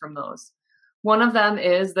highlights from those. One of them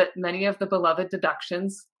is that many of the beloved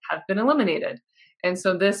deductions have been eliminated. And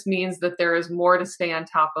so this means that there is more to stay on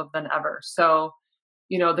top of than ever. So,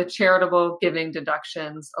 the charitable giving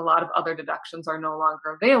deductions, a lot of other deductions are no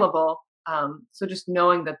longer available. So just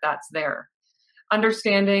knowing that that's there.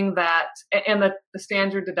 Understanding that, and that the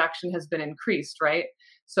standard deduction has been increased, right?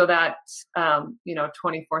 So that's,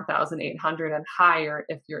 $24,800 and higher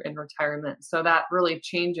if you're in retirement. So that really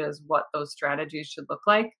changes what those strategies should look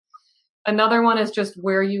like. Another one is just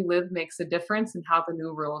where you live makes a difference and how the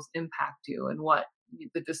new rules impact you and what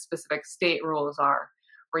the specific state rules are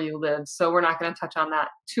where you live. So we're not going to touch on that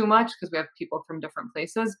too much because we have people from different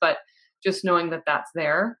places, but just knowing that that's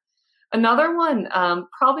there. Another one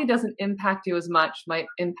probably doesn't impact you as much, might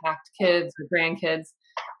impact kids or grandkids,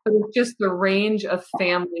 but it's just the range of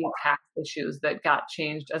family tax issues that got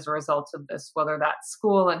changed as a result of this, whether that's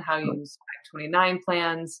school and how you use 529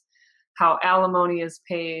 plans, how alimony is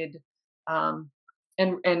paid,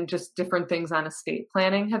 and just different things on estate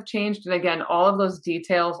planning have changed. And again, all of those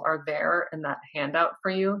details are there in that handout for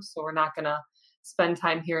you. So we're not going to spend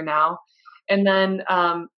time here now. And then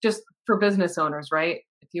just for business owners, right?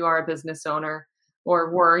 If you are a business owner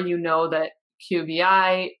or were, that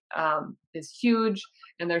QBI is huge.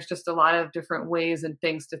 And there's just a lot of different ways and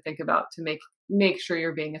things to think about to make sure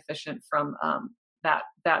you're being efficient from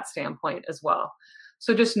that standpoint as well.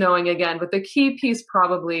 So just knowing, again, but the key piece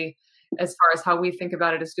probably as far as how we think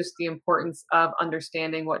about it is just the importance of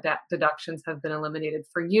understanding what deductions have been eliminated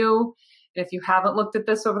for you. And if you haven't looked at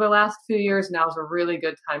this over the last few years, now's a really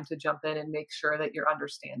good time to jump in and make sure that you're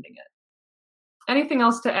understanding it. Anything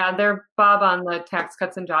else to add there, Bob, on the Tax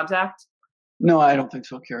Cuts and Jobs Act? No, I don't think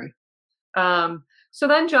so, Carrie. So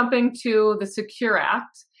then jumping to the Secure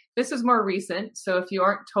Act, this is more recent. So if you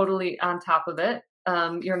aren't totally on top of it,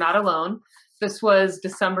 you're not alone. This was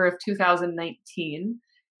December of 2019.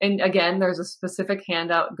 And again, there's a specific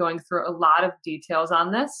handout going through a lot of details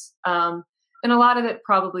on this. And a lot of it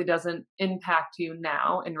probably doesn't impact you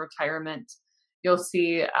now in retirement. You'll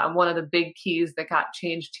see one of the big keys that got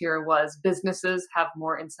changed here was businesses have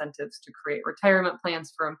more incentives to create retirement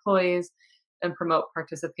plans for employees and promote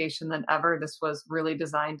participation than ever. This was really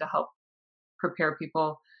designed to help prepare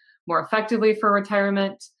people more effectively for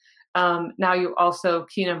retirement. Now you also,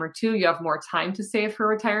 key number 2, you have more time to save for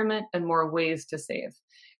retirement and more ways to save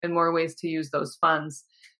and more ways to use those funds.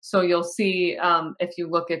 So you'll see if you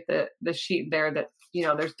look at the sheet there that,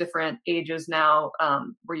 there's different ages now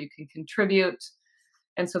where you can contribute.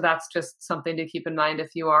 And so that's just something to keep in mind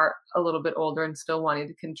if you are a little bit older and still wanting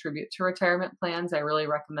to contribute to retirement plans. I really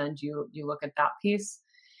recommend you look at that piece.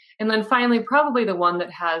 And then finally, probably the one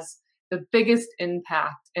that has the biggest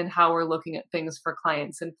impact in how we're looking at things for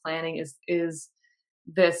clients and planning is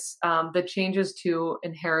this, the changes to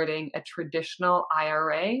inheriting a traditional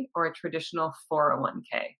IRA or a traditional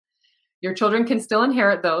 401k. Your children can still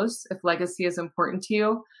inherit those if legacy is important to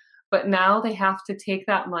you, but now they have to take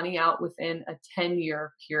that money out within a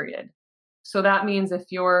 10-year period. So that means if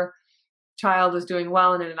your child is doing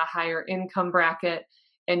well and in a higher income bracket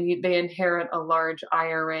and they inherit a large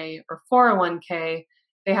IRA or 401k,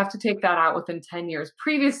 they have to take that out within 10 years.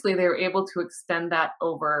 Previously, they were able to extend that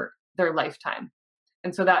over their lifetime.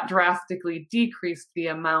 And so that drastically decreased the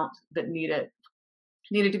amount that needed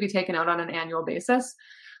to be taken out on an annual basis.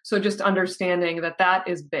 So just understanding that that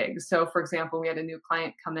is big. So for example, we had a new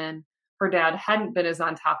client come in. Her dad hadn't been as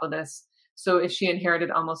on top of this. So if she inherited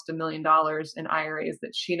almost $1 million in IRAs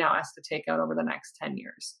that she now has to take out over the next 10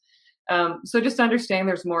 years. So just understanding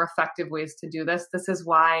there's more effective ways to do this. This is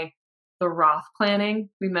why the Roth planning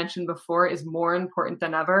we mentioned before is more important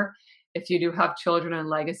than ever. If you do have children and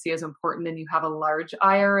legacy is important and you have a large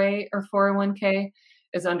IRA or 401k,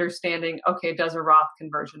 is understanding, okay, does a Roth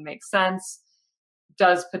conversion make sense?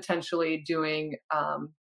 Does potentially doing,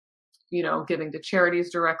 giving to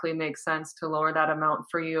charities directly make sense to lower that amount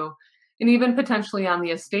for you? And even potentially on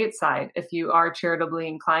the estate side, if you are charitably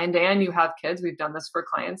inclined and you have kids, we've done this for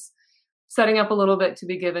clients, setting up a little bit to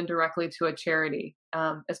be given directly to a charity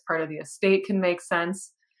as part of the estate can make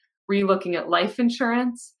sense. Relooking at life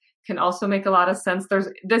insurance can also make a lot of sense. There's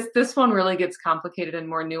this one really gets complicated and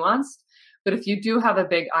more nuanced. But if you do have a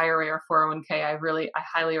big IRA or 401k, I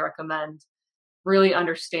highly recommend really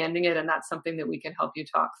understanding it. And that's something that we can help you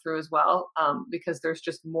talk through as well, because there's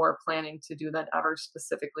just more planning to do than ever,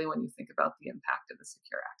 specifically when you think about the impact of the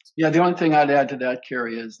Secure Act. Yeah, the only thing I'd add to that,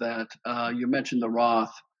 Carrie, is that you mentioned the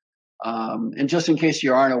Roth. And just in case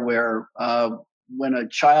you aren't aware, when a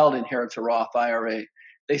child inherits a Roth IRA,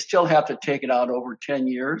 they still have to take it out over 10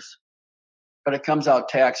 years, but it comes out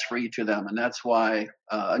tax-free to them. And that's why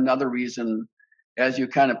another reason, as you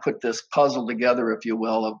kind of put this puzzle together, if you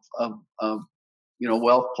will, of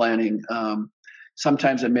wealth planning,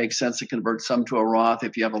 sometimes it makes sense to convert some to a Roth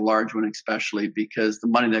if you have a large one, especially because the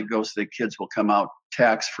money that goes to the kids will come out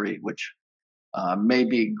tax-free, which may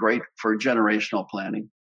be great for generational planning.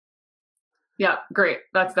 Yeah, great.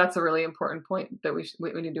 That's a really important point that we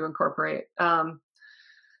need to incorporate.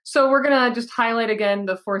 So we're going to just highlight again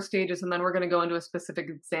the 4 stages, and then we're going to go into a specific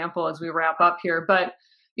example as we wrap up here. But,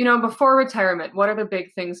 before retirement, what are the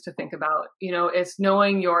big things to think about? It's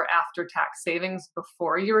knowing your after-tax savings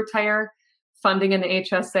before you retire, funding an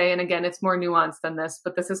HSA. And again, it's more nuanced than this,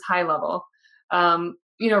 but this is high level.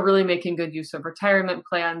 Really making good use of retirement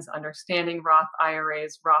plans, understanding Roth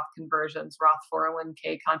IRAs, Roth conversions, Roth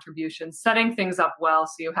 401k contributions, setting things up well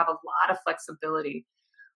so you have a lot of flexibility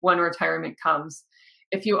when retirement comes.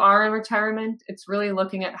 If you are in retirement, it's really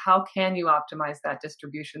looking at how can you optimize that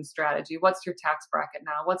distribution strategy? What's your tax bracket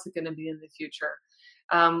now? What's it going to be in the future?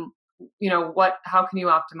 How can you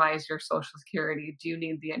optimize your Social Security? Do you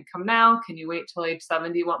need the income now? Can you wait till age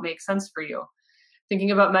 70? What makes sense for you?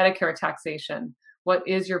 Thinking about Medicare taxation. What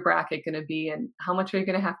is your bracket going to be and how much are you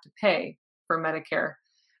going to have to pay for Medicare?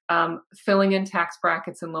 Filling in tax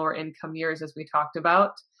brackets in lower income years, as we talked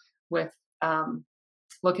about, with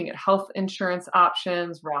looking at health insurance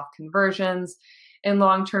options, Roth conversions, and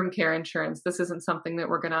long-term care insurance. This isn't something that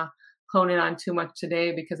we're going to hone in on too much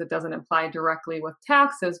today because it doesn't apply directly with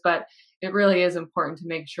taxes, but it really is important to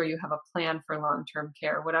make sure you have a plan for long-term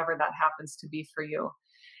care, whatever that happens to be for you.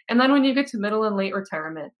 And then when you get to middle and late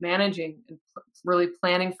retirement, managing and really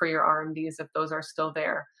planning for your RMDs if those are still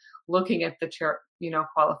there, looking at the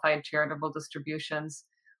qualified charitable distributions,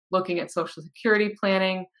 looking at Social Security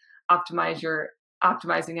planning,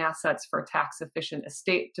 optimizing assets for tax efficient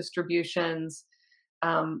estate distributions.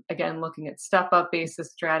 Again, looking at step-up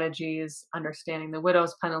basis strategies, understanding the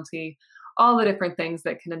widow's penalty, all the different things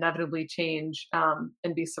that can inevitably change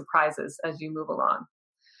and be surprises as you move along.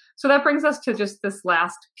 So that brings us to just this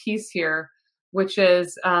last piece here, which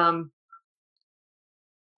is, and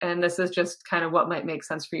this is just kind of what might make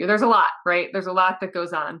sense for you. There's a lot, right? There's a lot that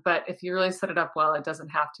goes on, but if you really set it up well, it doesn't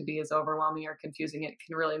have to be as overwhelming or confusing. It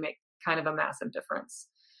can really make kind of a massive difference.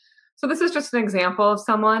 So this is just an example of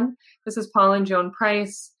someone. This is Paul and Joan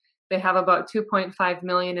Price. They have about 2.5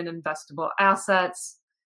 million in investable assets.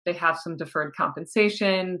 They have some deferred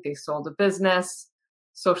compensation. They sold a business,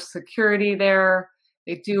 Social Security there.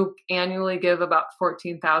 They do annually give about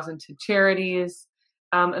 $14,000 to charities.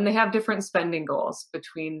 And they have different spending goals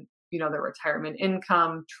between, their retirement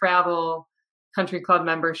income, travel, country club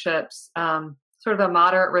memberships, sort of a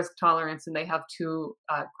moderate risk tolerance, and they have 2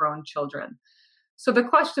 grown children. So the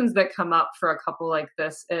questions that come up for a couple like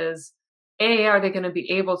this is, A, are they going to be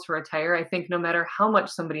able to retire? I think no matter how much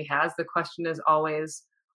somebody has, the question is always,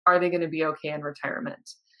 are they going to be okay in retirement?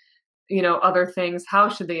 Other things, how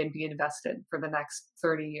should they be invested for the next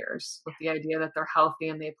 30 years with the idea that they're healthy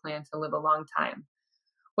and they plan to live a long time?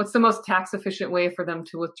 What's the most tax efficient way for them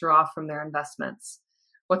to withdraw from their investments?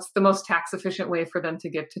 What's the most tax efficient way for them to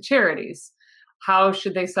give to charities? How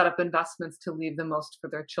should they set up investments to leave the most for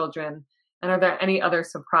their children? And are there any other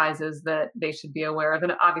surprises that they should be aware of?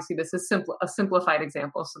 And obviously, this is a simplified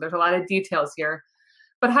example, so there's a lot of details here.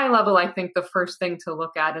 But high level, I think the first thing to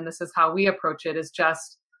look at, and this is how we approach it, is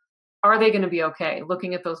just, are they going to be okay?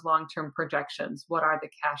 Looking at those long-term projections. What are the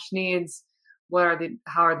cash needs?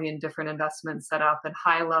 How are the different investments set up? And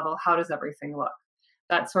high level, how does everything look?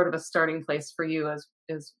 That's sort of a starting place for you,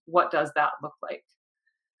 is what does that look like?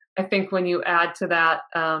 I think when you add to that,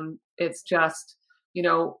 it's just,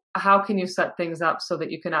 how can you set things up so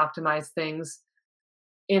that you can optimize things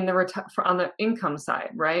in on the income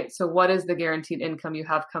side, right? So what is the guaranteed income you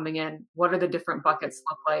have coming in? What are the different buckets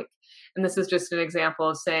look like? And this is just an example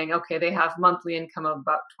of saying, okay, they have monthly income of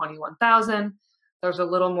about 21,000. There's a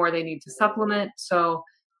little more they need to supplement. So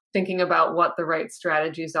thinking about what the right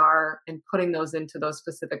strategies are and putting those into those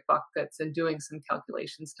specific buckets and doing some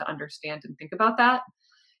calculations to understand and think about that.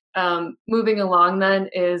 Moving along then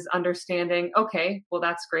is understanding, okay, well,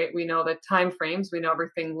 that's great. We know the time frames. We know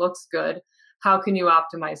everything looks good. How can you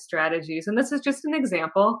optimize strategies? And this is just an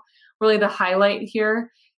example. Really, the highlight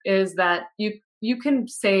here is that you can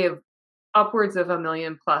save upwards of $1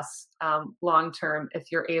 million plus long term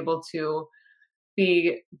if you're able to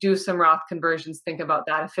do some Roth conversions, think about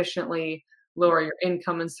that efficiently, lower your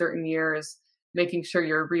income in certain years, making sure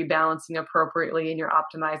you're rebalancing appropriately and you're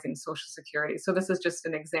optimizing Social Security. So this is just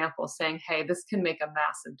an example saying, hey, this can make a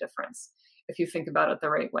massive difference if you think about it the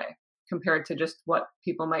right way, compared to just what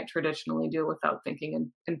people might traditionally do without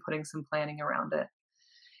thinking and putting some planning around it.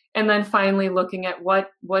 And then finally, looking at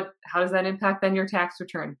how does that impact then your tax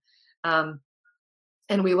return?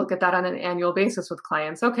 And we look at that on an annual basis with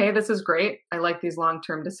clients. Okay, this is great. I like these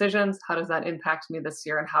long-term decisions. How does that impact me this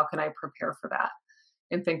year? And how can I prepare for that?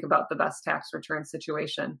 And think about the best tax return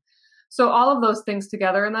situation. So all of those things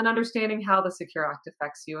together, and then understanding how the Secure Act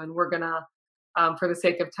affects you. And we're going to, for the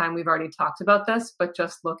sake of time, we've already talked about this, but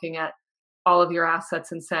just looking at all of your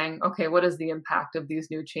assets and saying, okay, what is the impact of these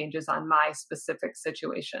new changes on my specific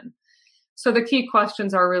situation? So the key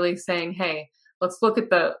questions are really saying, hey, let's look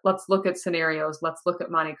at scenarios. Let's look at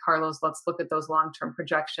Monte Carlos. Let's look at those long-term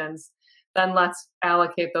projections. Then let's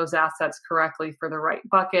allocate those assets correctly for the right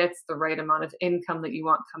buckets, the right amount of income that you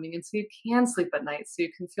want coming in so you can sleep at night, so you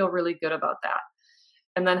can feel really good about that.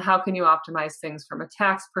 And then how can you optimize things from a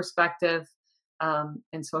tax perspective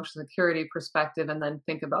and Social Security perspective, and then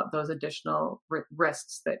think about those additional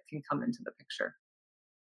risks that can come into the picture.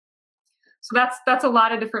 So that's a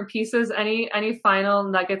lot of different pieces. Any final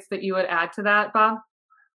nuggets that you would add to that, Bob?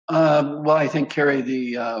 Well, I think,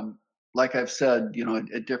 Carrie, like I've said,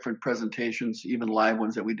 at different presentations, even live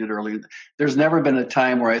ones that we did earlier, there's never been a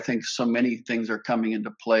time where I think so many things are coming into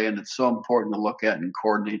play, and it's so important to look at and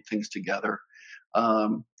coordinate things together.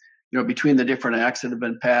 Between the different acts that have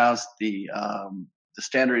been passed, the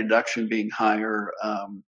standard deduction being higher,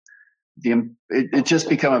 it's just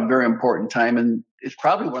become a very important time, and it's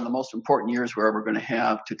probably one of the most important years we're ever going to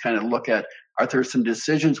have to kind of look at, are there some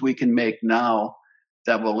decisions we can make now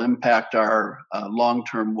that will impact our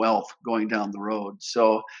long-term wealth going down the road?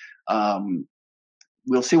 So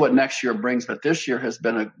we'll see what next year brings, but this year has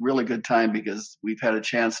been a really good time because we've had a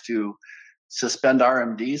chance to suspend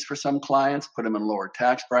RMDs for some clients, put them in lower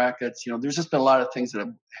tax brackets. There's just been a lot of things that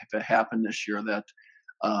have happened this year that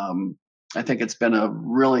I think it's been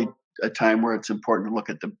a time where it's important to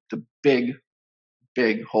look at the big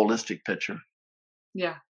holistic picture.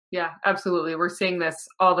 Yeah, absolutely. We're seeing this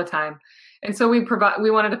all the time. And so we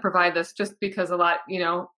wanted to provide this just because a lot,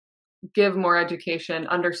 give more education,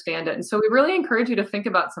 understand it. And so we really encourage you to think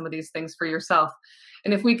about some of these things for yourself.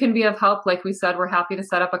 And if we can be of help, like we said, we're happy to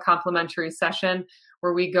set up a complimentary session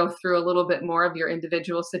where we go through a little bit more of your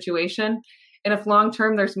individual situation. And if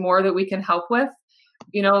long-term there's more that we can help with,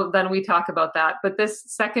 then we talk about that. But this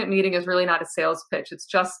second meeting is really not a sales pitch. It's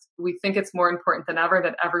just, we think it's more important than ever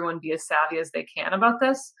that everyone be as savvy as they can about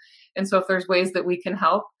this. And so if there's ways that we can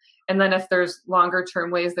help, and then if there's longer term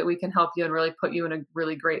ways that we can help you and really put you in a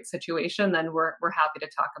really great situation, then we're happy to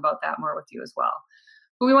talk about that more with you as well.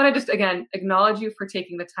 But we want to just, again, acknowledge you for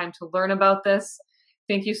taking the time to learn about this.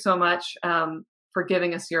 Thank you so much for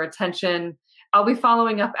giving us your attention. I'll be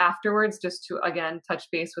following up afterwards just to, again, touch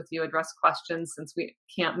base with you, address questions since we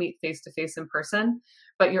can't meet face-to-face in person.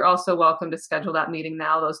 But you're also welcome to schedule that meeting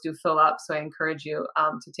now. Those do fill up, so I encourage you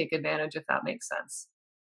to take advantage if that makes sense.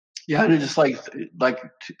 Yeah, and I'd just like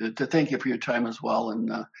to thank you for your time as well.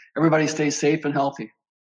 And everybody stay safe and healthy.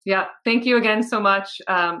 Yeah, thank you again so much.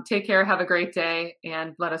 Take care, have a great day,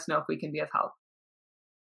 and let us know if we can be of help.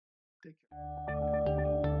 Take care.